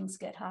change when things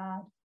get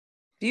hard.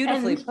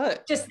 Beautifully And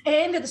put. just the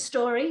end of the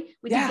story,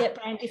 we did Yeah. get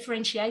brain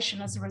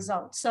differentiation as a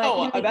result. So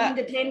Oh, in I the bet.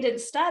 independent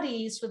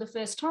studies, for the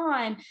first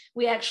time,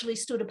 we actually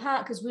stood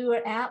apart because we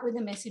were out with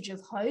a message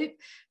of hope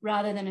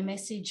rather than a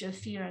message of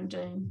fear and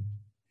doom.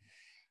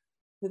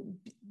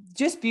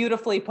 Just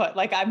beautifully put.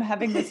 Like, I'm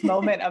having this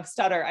moment of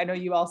stutter. I know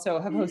you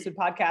also have hosted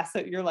podcasts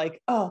that you're like,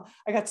 oh,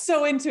 I got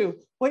so into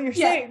what you're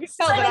saying. You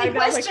So tell that many I'm now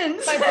like,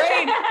 questions. my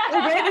brain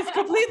is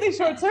completely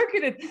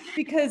short-circuited,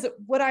 because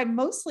what I'm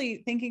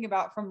mostly thinking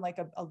about from like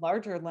a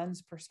larger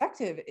lens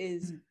perspective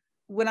is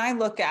when I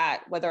look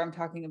at whether I'm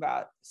talking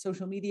about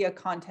social media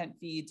content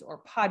feeds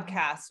or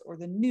podcasts or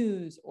the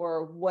news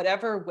or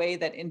whatever way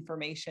that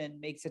information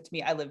makes it to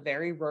me. I live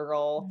very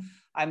rural.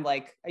 I'm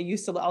like, I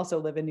used to also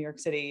live in New York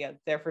City,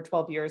 there for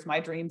 12 years, my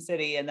dream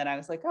city. And then I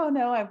was like, oh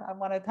no, I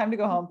want time to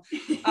go home.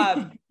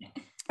 And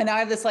now I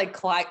have this like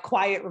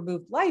quiet,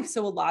 removed life.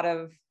 So a lot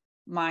of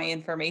my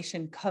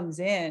information comes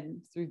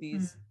in through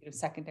these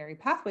secondary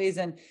pathways.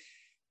 And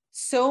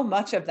so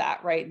much of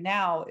that right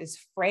now is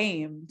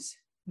framed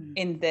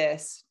in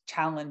this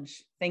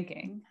challenge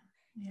thinking.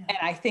 Yeah. And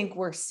I think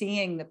we're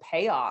seeing the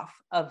payoff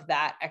of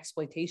that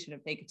exploitation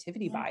of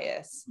negativity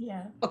bias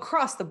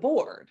across the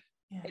board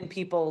in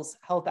people's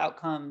health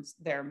outcomes,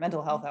 their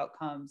mental health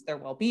outcomes, their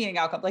well-being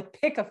outcomes, like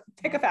pick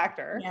a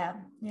factor.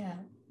 Yeah.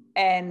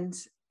 And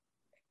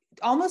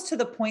almost to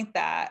the point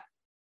that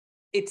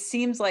it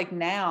seems like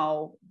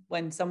now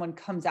when someone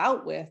comes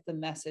out with the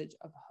message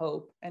of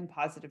hope and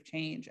positive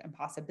change and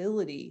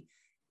possibility,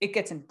 it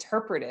gets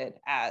interpreted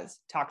as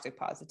toxic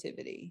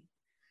positivity.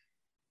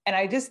 And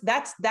I just,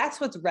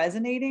 that's what's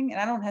resonating. And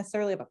I don't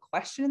necessarily have a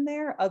question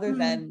there other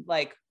than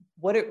like,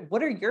 what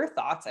are your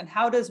thoughts, and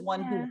how does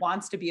one who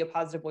wants to be a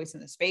positive voice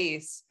in the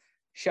space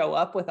show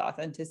up with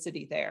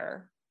authenticity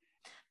there?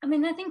 I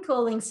mean, I think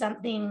labeling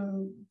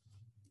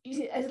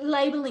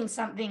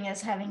something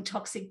as having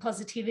toxic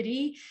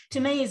positivity to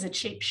me is a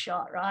cheap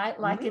shot, right?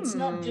 Like it's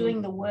not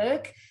doing the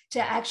work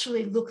to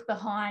actually look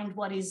behind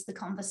what is the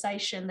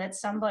conversation that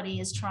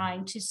somebody is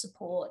trying to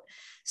support.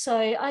 So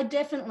I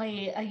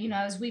definitely,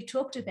 as we've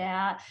talked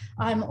about,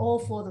 I'm all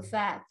for the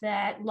fact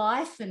that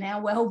life and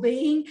our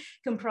well-being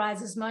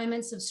comprises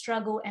moments of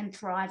struggle and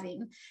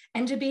thriving.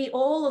 And to be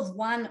all of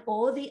one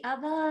or the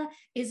other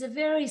is a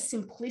very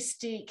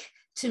simplistic,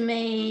 to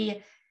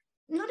me,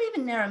 not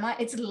even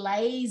narrow-minded, it's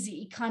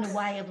lazy kind of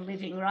way of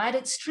living, right?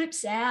 It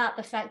strips out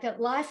the fact that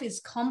life is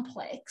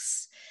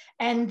complex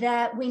and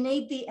that we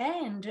need the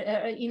and.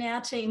 In our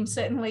team,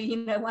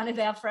 certainly, one of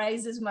our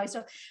phrases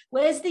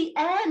where's the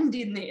and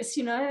in this,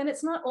 and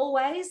it's not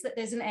always that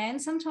there's an and.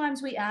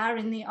 Sometimes we are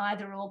in the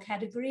either or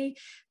category,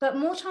 but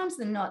more times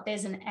than not,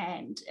 there's an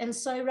and. And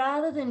so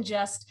rather than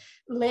just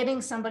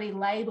letting somebody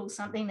label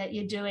something that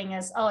you're doing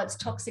as, oh, it's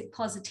toxic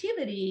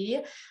positivity,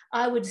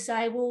 I would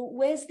say, well,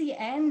 where's the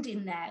and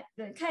in that?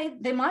 Okay,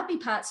 there might be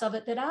parts of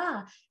it that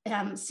are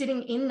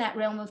sitting in that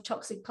realm of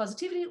toxic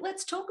positivity.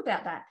 Let's talk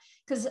about that,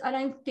 because I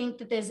don't think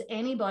that there's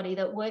anybody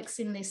that works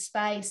in this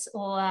space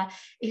or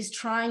is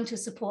trying to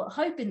support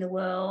hope in the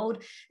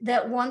world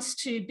that wants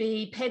to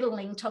be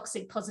peddling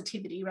toxic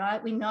positivity,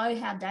 right? We know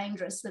how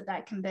dangerous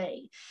that can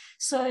be.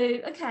 So,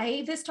 okay,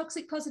 if there's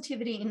toxic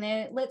positivity in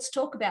there, let's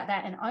talk about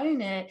that and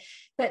own it.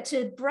 But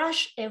to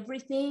brush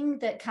everything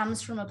that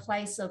comes from a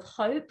place of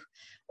hope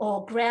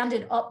or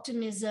grounded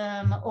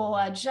optimism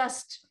or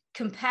just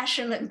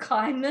compassion and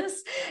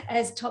kindness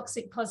as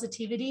toxic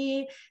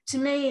positivity, to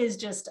me is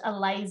just a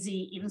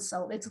lazy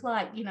insult. It's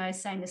like,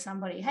 saying to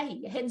somebody, hey,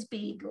 your head's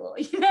big, or,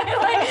 come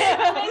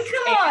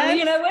on,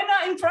 we're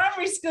not in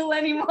primary school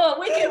anymore.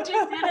 We can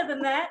do better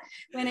than that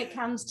when it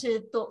comes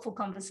to thoughtful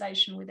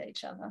conversation with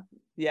each other.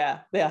 Yeah.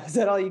 Is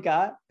that all you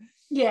got?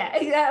 Yeah,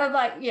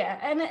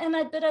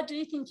 but I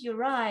do think you're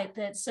right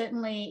that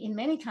certainly in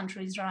many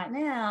countries right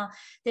now,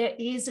 there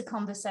is a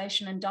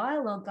conversation and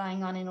dialogue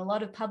going on in a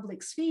lot of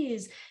public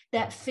spheres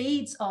that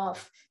feeds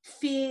off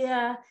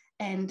fear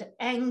and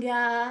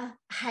anger,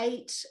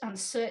 hate,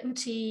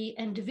 uncertainty,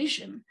 and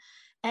division.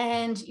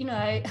 And,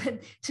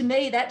 to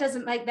me, that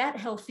doesn't make that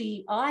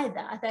healthy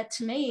either. That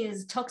to me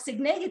is toxic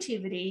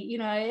negativity.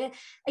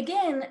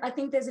 Again, I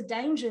think there's a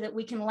danger that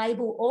we can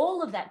label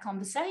all of that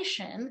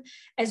conversation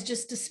as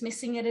just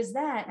dismissing it as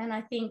that. And I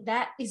think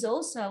that is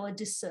also a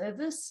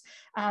disservice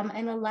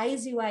and a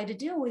lazy way to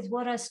deal with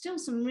what are still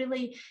some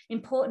really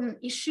important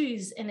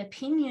issues and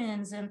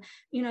opinions. And,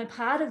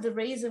 part of the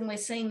reason we're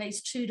seeing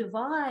these two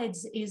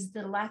divides is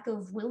the lack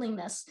of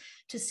willingness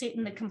to sit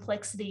in the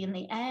complexity in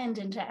the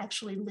and to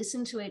actually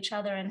listen to each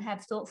other and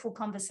have thoughtful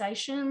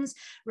conversations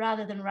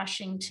rather than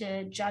rushing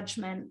to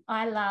judgment.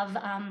 I love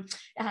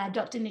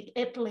Dr. Nick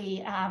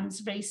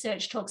Epley's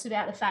research talks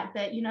about the fact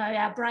that,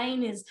 our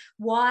brain is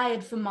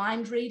wired for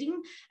mind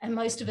reading, and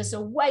most of us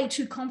are way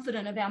too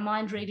confident of our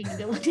mind reading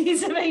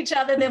abilities of each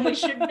other than we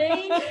should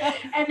be.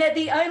 And that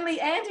the only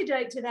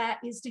antidote to that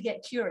is to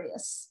get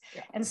curious.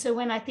 Yeah. And so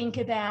when I think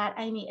about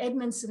Amy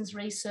Edmondson's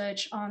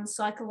research on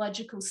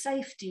psychological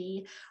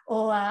safety,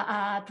 or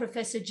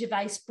Professor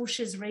Gervais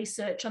Bush's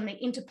research on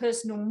the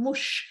interpersonal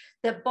mush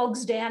that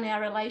bogs down our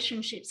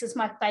relationships. Is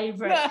my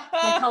favorite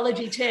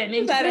psychology term.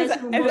 That is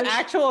as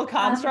actual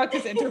construct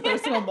is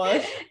interpersonal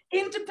mush.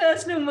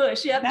 Interpersonal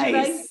mush. Yep, Nice.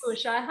 Gervais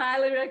Bush. I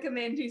highly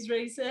recommend his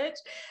research.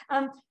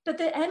 But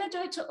the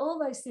antidote to all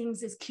those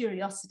things is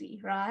curiosity,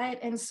 right?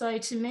 And so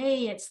to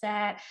me, it's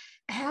that,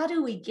 how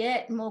do we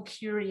get more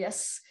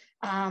curious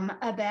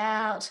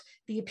about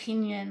the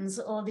opinions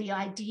or the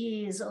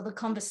ideas or the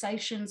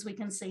conversations we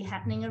can see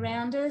happening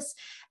around us?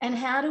 And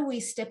how do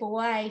we step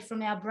away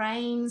from our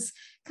brains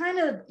kind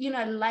of,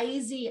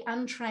 lazy,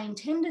 untrained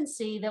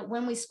tendency that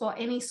when we spot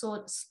any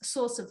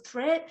source of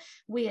threat,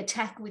 we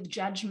attack with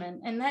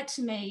judgment? And that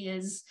to me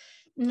is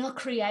not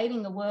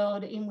creating a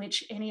world in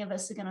which any of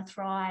us are going to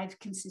thrive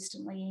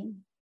consistently in.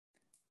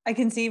 I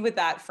can see with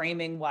that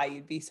framing why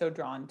you'd be so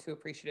drawn to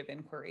appreciative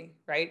inquiry,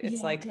 right?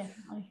 It's like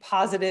definitely.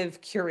 Positive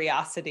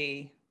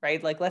curiosity,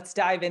 right? Like, let's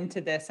dive into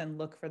this and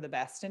look for the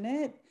best in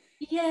it.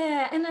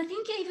 Yeah, and I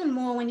think even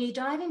more when you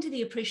dive into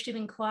the appreciative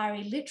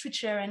inquiry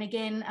literature, and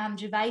again,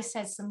 Gervais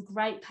has some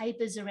great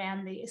papers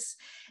around this,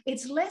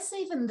 it's less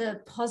even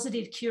the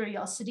positive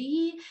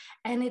curiosity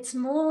and it's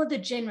more the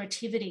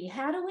generativity.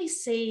 How do we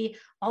see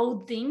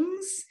old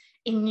things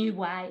in new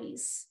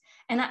ways?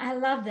 And I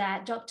love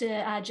that.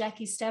 Dr.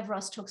 Jackie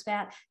Stavros talks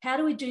about how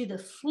do we do the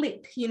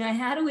flip?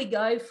 How do we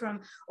go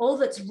from all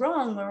that's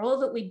wrong or all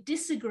that we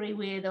disagree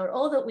with or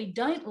all that we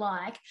don't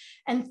like,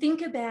 and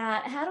think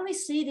about how do we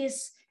see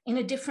this in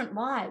a different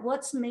light?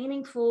 What's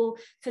meaningful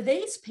for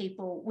these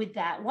people with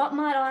that? What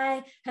might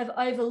I have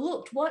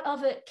overlooked? What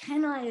of it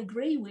can I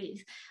agree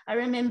with? I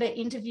remember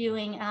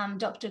interviewing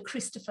Dr.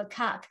 Christopher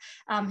Cuck,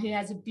 who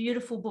has a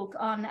beautiful book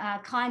on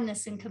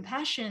kindness and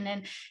compassion.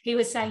 And he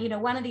was saying,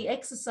 one of the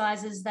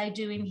exercises they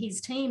do in his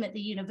team at the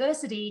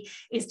university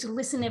is to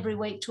listen every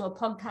week to a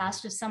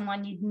podcast of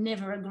someone you'd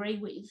never agree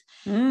with.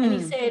 And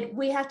he said,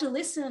 we have to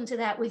listen to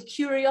that with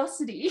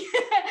curiosity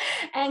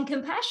and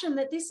compassion,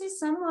 that this is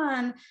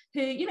someone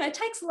who, it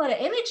takes a lot of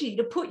energy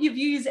to put your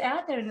views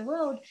out there in the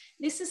world.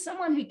 This is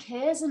someone who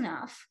cares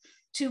enough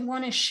to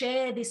want to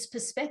share this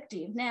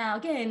perspective. Now,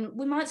 again,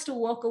 we might still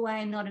walk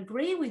away and not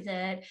agree with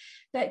it,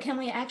 but can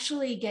we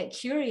actually get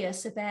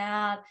curious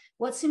about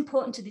what's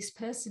important to this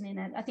person in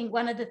it? I think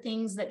one of the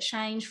things that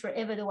changed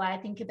forever the way I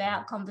think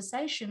about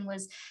conversation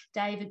was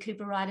David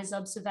Cooper-Ryder's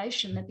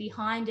observation that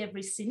behind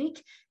every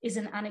cynic is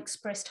an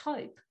unexpressed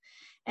hope.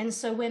 And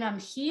so when I'm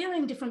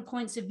hearing different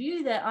points of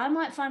view that I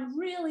might find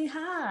really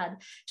hard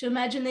to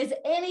imagine there's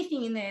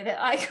anything in there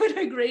that I could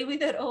agree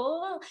with at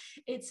all,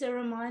 it's a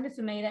reminder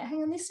for me that,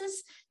 hang on, this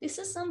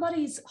is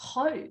somebody's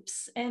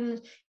hopes.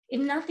 And if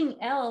nothing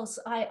else,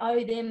 I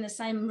owe them the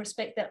same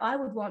respect that I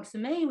would want for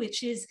me,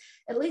 which is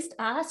at least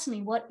ask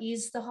me, what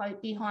is the hope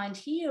behind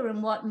here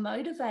and what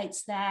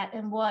motivates that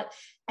and what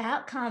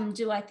outcome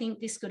do I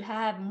think this could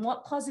have and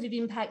what positive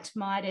impact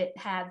might it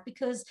have?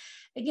 Because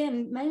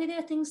again, maybe there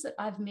are things that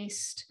I've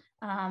missed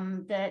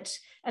that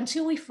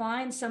until we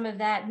find some of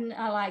that, and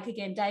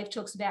again, Dave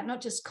talks about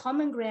not just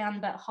common ground,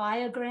 but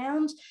higher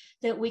ground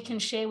that we can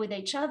share with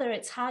each other,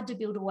 it's hard to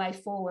build a way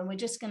forward. We're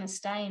just going to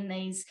stay in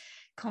these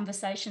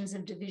conversations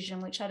of division,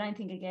 which I don't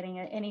think are getting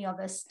any of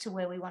us to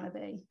where we want to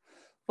be.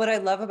 What I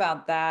love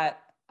about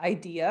that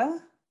idea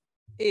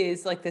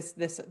is like this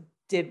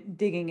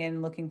digging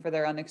in, looking for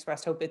their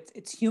unexpressed hope.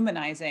 It's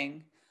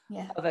humanizing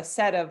of a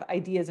set of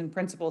ideas and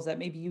principles that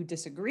maybe you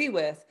disagree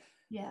with,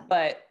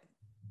 but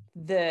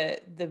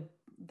the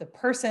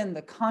person,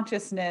 the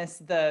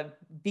consciousness, the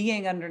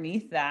being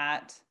underneath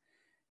that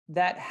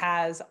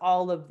has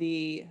all of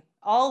the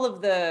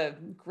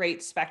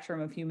great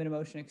spectrum of human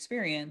emotion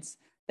experience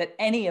that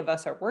any of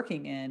us are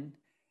working in.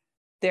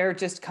 They're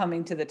just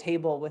coming to the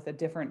table with a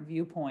different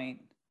viewpoint.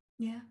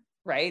 Yeah.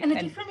 Right. And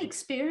a different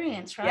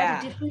experience, right? Yeah,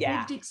 a different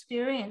lived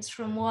experience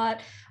from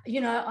what,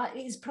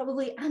 is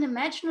probably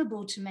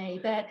unimaginable to me.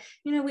 But,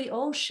 we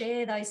all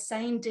share those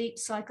same deep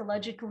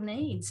psychological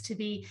needs to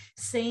be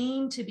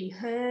seen, to be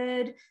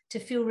heard, to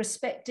feel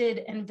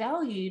respected and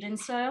valued. And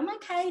so I'm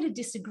okay to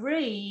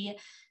disagree,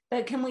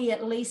 but can we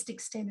at least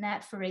extend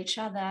that for each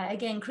other?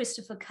 Again,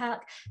 Christopher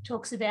Cuck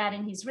talks about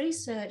in his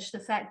research the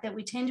fact that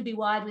we tend to be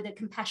wired with a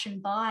compassion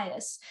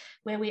bias,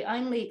 where we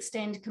only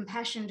extend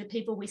compassion to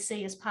people we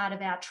see as part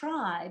of our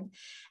tribe.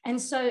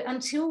 And so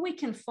until we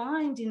can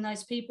find in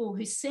those people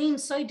who seem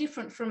so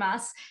different from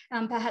us,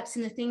 perhaps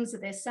in the things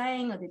that they're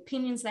saying or the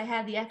opinions they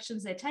have, the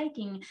actions they're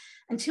taking,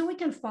 until we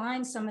can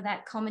find some of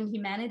that common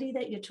humanity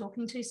that you're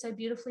talking to so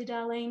beautifully,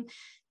 Darlene,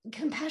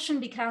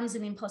 compassion becomes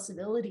an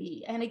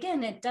impossibility. And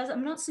again,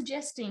 I'm not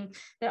suggesting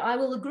that I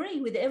will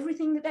agree with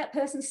everything that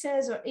person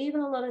says or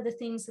even a lot of the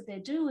things that they're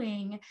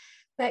doing,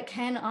 but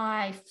can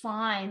I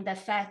find the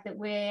fact that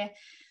we're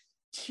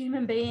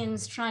human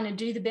beings trying to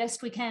do the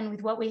best we can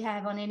with what we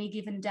have on any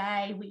given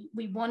day.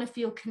 We want to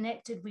feel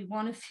connected. We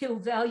want to feel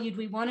valued.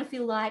 We want to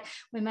feel like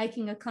we're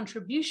making a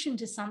contribution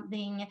to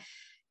something.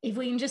 if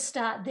we can just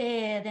start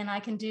there, then I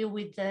can deal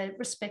with the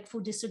respectful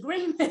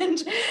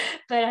disagreement.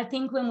 But I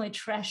think when we're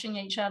trashing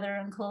each other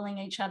and calling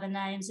each other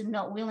names and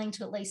not willing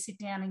to at least sit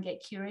down and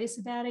get curious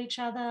about each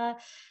other,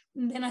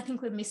 then I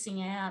think we're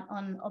missing out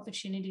on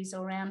opportunities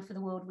around for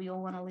the world we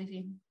all want to live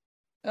in.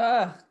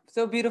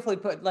 So beautifully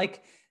put.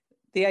 Like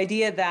the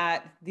idea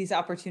that these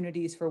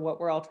opportunities for what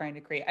we're all trying to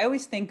create. I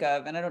always think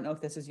of, and I don't know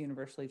if this is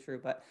universally true,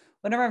 but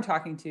whenever I'm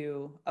talking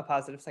to a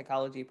positive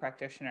psychology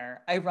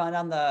practitioner, I run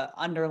on the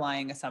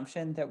underlying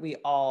assumption that we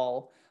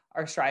all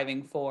are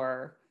striving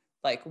for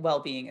like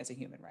well-being as a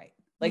human right.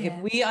 Like if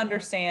Yeah, we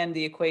understand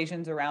the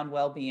equations around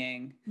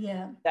well-being,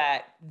 yeah,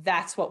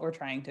 that's what we're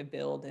trying to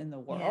build in the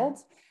yeah, world.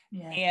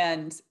 yeah,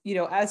 And,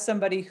 as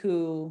somebody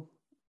who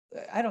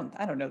I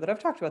don't know that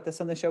I've talked about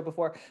this on the show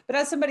before, but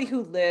as somebody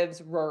who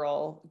lives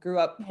rural, grew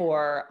up yeah,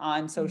 poor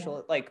on yeah,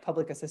 social, like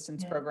public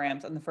assistance yeah,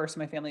 programs, I'm the first in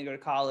my family to go to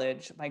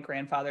college. My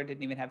grandfather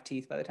didn't even have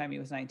teeth by the time he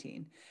was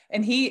 19.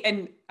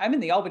 And I'm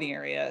in the Albany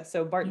area.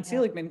 So Barton yeah,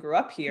 Seligman grew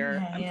up here.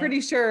 yeah, I'm yeah, pretty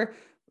sure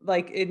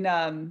like in,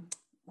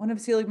 one of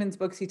Seligman's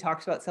books, he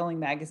talks about selling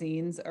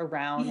magazines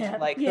around yeah,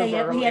 like yeah, the yeah.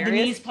 He rural had the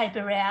areas.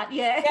 newspaper out.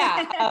 Yeah.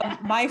 Yeah,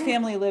 my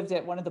family lived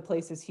at one of the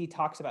places he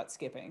talks about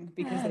skipping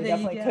because they There you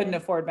definitely couldn't go.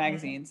 afford Yeah,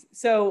 magazines.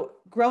 So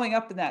growing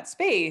up in that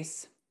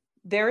space,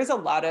 there is a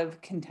lot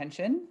of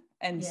contention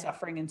and yeah,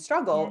 suffering and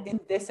struggle yeah, in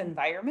this yeah,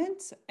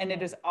 environment. And it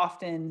yeah, is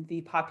often the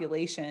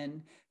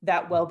population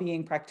that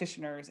well-being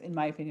practitioners, in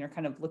my opinion, are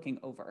kind of looking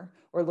over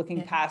or looking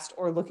yeah, past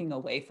or looking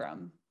away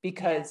from yeah,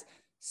 because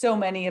so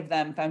many of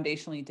them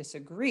foundationally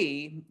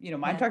disagree.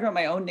 I'm yeah, talking about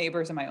my own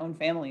neighbors and my own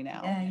family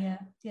now yeah, yeah,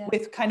 yeah,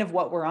 with kind of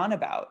what we're on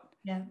about.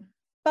 yeah,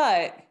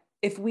 But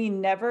if we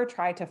never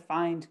try to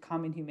find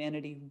common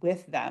humanity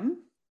with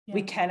them, we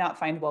yeah. cannot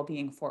find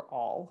well-being for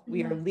all.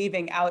 We are No,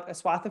 leaving out a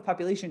swath of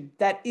population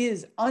that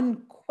is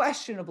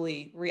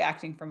unquestionably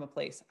reacting from a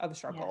place of yeah,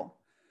 struggle.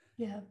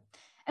 yeah.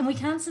 And we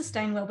can't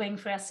sustain well-being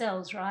for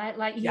ourselves, right?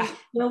 Like Yeah,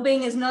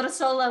 well-being is not a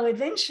solo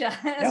adventure.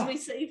 As no. we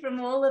see from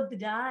all of the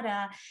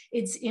data,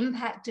 it's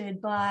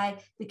impacted by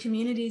the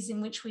communities in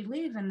which we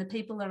live and the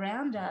people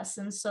around us.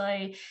 And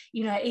so,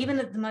 even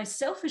at the most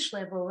selfish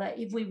level, that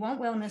if we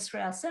want wellness for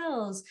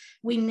ourselves,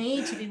 we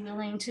need to be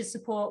willing to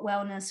support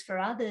wellness for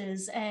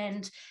others.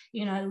 And,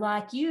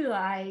 like you,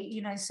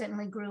 I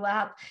certainly grew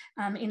up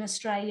in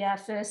Australia,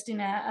 first in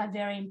a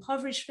very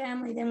impoverished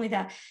family, then with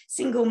a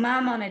single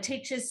mum on a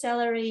teacher's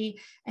salary,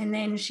 and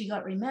then she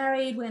got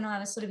remarried when I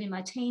was sort of in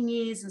my teen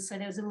years. And so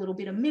there was a little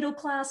bit of middle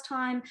class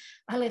time.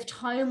 I left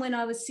home when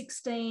I was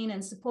 16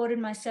 and supported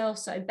myself.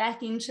 So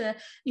back into,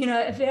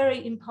 a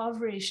very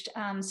impoverished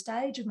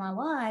stage of my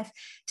life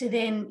to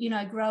then,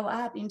 grow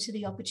up into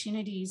the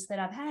opportunities that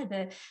I've had.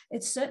 But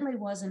it certainly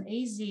wasn't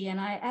easy.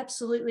 And I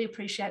absolutely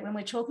appreciate when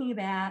we're talking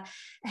about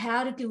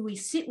how do we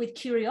sit with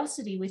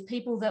curiosity with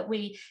people that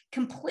we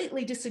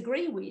completely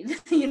disagree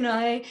with,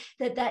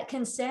 that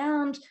can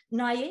sound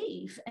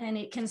naive and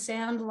it can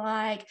sound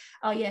like,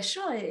 oh yeah,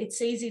 sure,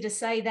 it's easy to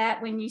say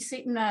that when you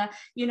sit in a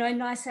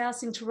nice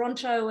house in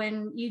Toronto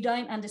and you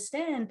don't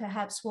understand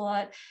perhaps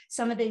what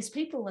some of these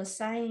people are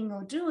saying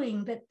or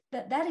doing, but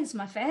that is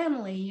my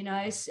family,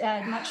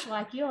 much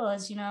like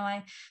yours.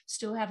 I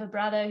still have a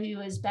brother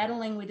who is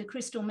battling with a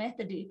crystal meth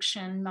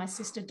addiction. My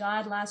sister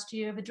died last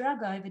year of a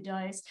drug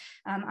overdose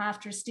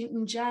after a stint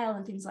in jail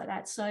and things like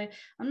that. So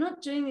I'm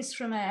not doing this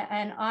from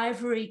an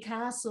ivory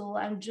castle.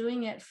 I'm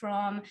doing it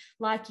from,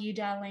 like you,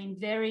 Darlene,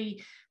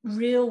 very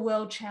real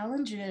world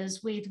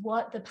challenges with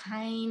what the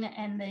pain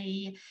and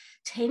the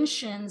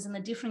tensions and the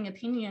differing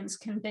opinions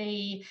can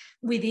be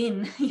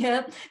within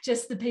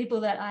just the people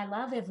that I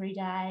love every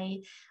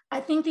day. I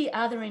think the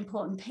other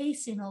important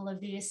piece in all of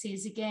this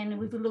is, again, if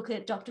we look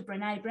at Dr.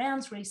 Brene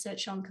Brown's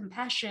research on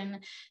compassion,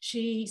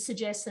 she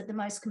suggests that the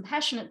most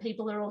compassionate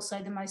people are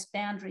also the most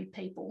boundary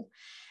people.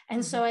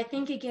 And so I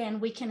think,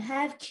 again, we can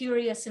have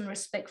curious and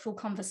respectful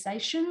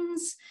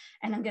conversations.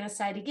 And I'm going to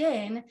say it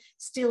again,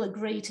 still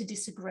agree to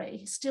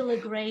disagree, still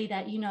agree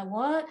that,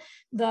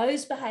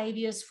 those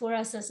behaviors for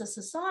us as a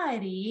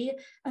society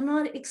are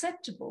not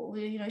acceptable.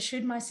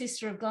 Should my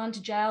sister have gone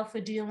to jail for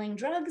dealing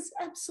drugs?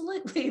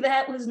 Absolutely.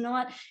 That was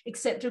not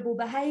acceptable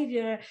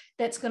behavior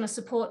that's going to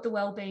support the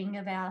well-being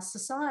of our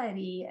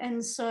society.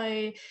 And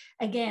so,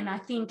 again, I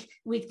think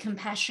with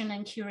compassion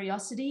and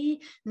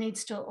curiosity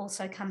needs to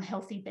also come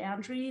healthy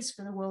boundaries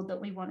for the world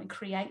that we want to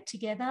create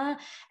together.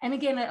 And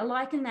again, I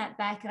liken that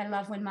back. I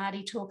love when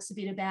Marty talks a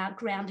bit about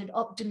grounded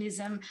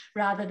optimism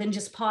rather than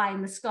just pie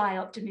in the sky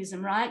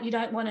optimism, right? You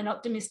don't want an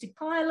optimistic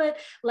pilot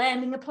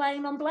landing a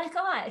plane on black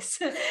ice.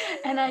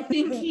 And I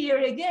think here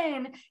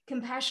again,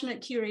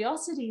 compassionate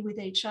curiosity with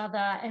each other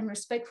and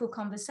respectful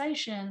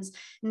conversations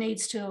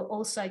needs to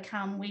also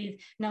come with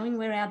knowing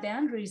where our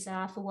boundaries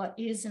are for what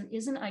is and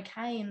isn't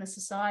okay in the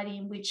society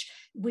in which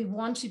we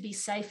want to be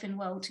safe and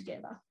well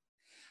together.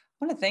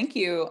 I want to thank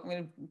you. I'm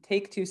going to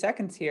take 2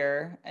 seconds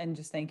here and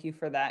just thank you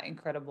for that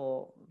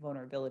incredible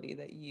vulnerability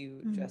that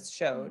you just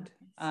showed.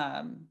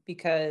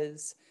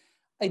 Because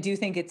I do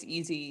think it's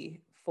easy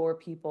for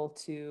people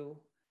to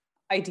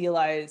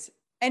idealize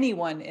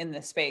anyone in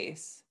the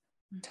space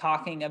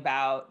talking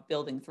about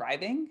building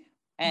thriving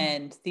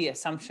and the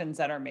assumptions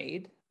that are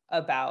made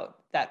about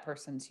that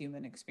person's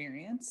human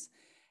experience.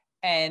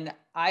 And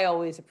I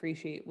always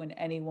appreciate when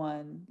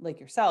anyone like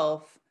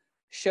yourself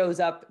shows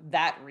up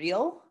that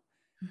real,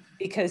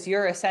 because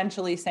you're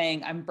essentially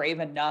saying, I'm brave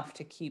enough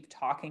to keep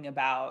talking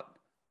about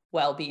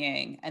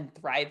well-being and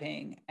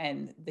thriving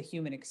and the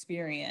human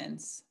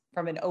experience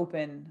from an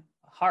open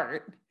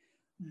heart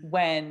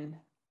when,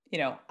 you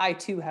know, I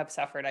too have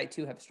suffered, I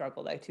too have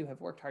struggled, I too have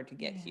worked hard to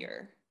get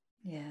here.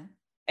 Yeah.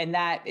 And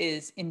that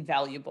is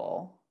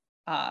invaluable.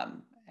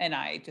 And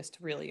I just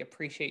really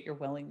appreciate your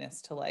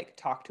willingness to like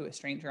talk to a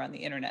stranger on the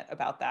internet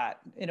about that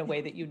in a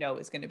way that you know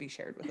is going to be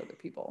shared with other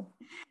people.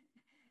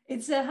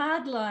 It's a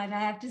hard line,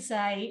 I have to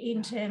say,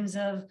 in terms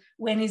of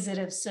when is it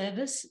of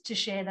service to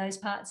share those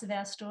parts of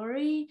our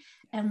story,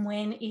 and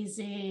when is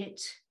it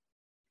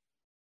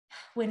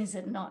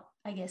not,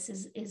 I guess,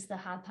 is the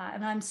hard part.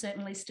 And I'm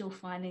certainly still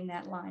finding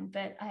that line,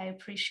 but I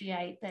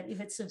appreciate that if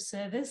it's of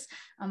service,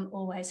 I'm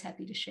always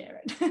happy to share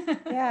it.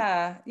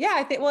 Yeah.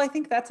 I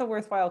think that's a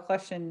worthwhile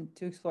question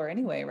to explore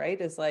anyway, right?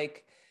 Is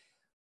like,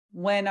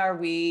 when are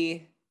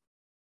we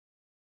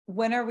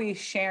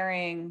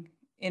sharing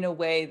in a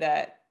way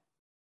that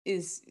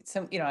is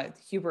some, you know,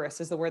 hubris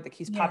is the word that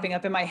keeps popping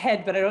up in my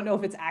head, but I don't know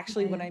if it's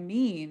actually what I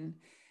mean.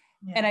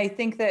 Yeah. And I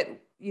think that,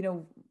 you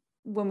know,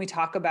 when we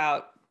talk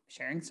about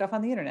sharing stuff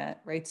on the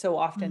internet, right? So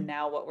often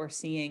now what we're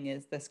seeing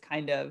is this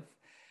kind of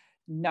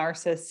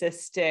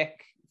narcissistic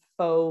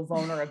faux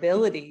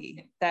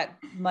vulnerability that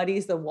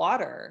muddies the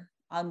water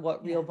on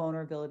what real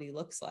vulnerability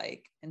looks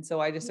like. And so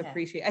I just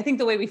appreciate, I think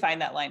the way we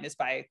find that line is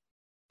by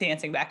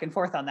dancing back and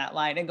forth on that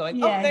line and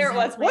going, oh, there it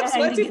was. Whoops,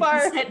 went too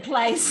far. Set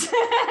place.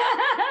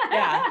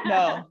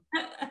 No.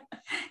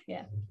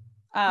 Yeah.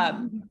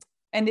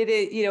 And it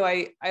is, you know,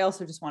 I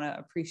also just want to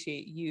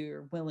appreciate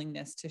your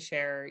willingness to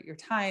share your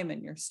time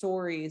and your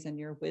stories and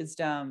your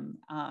wisdom.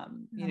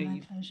 You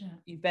know,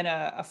 you've been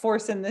a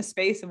force in this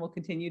space and will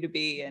continue to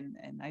be. And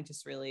I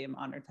just really am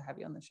honored to have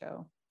you on the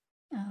show.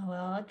 Oh,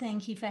 well,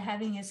 thank you for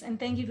having us. And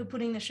thank you for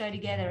putting the show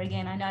together.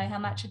 Again, I know how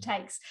much it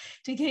takes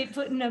to keep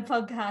putting a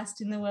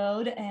podcast in the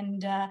world.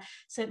 And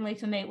certainly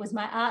for me, it was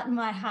my art and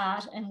my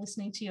heart. And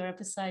listening to your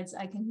episodes,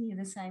 I can hear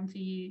the same for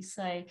you.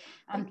 So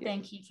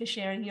thank you for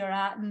sharing your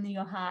art and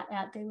your heart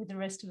out there with the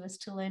rest of us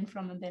to learn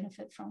from and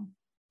benefit from.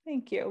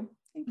 Thank you.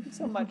 Thank you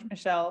so much,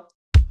 Michelle.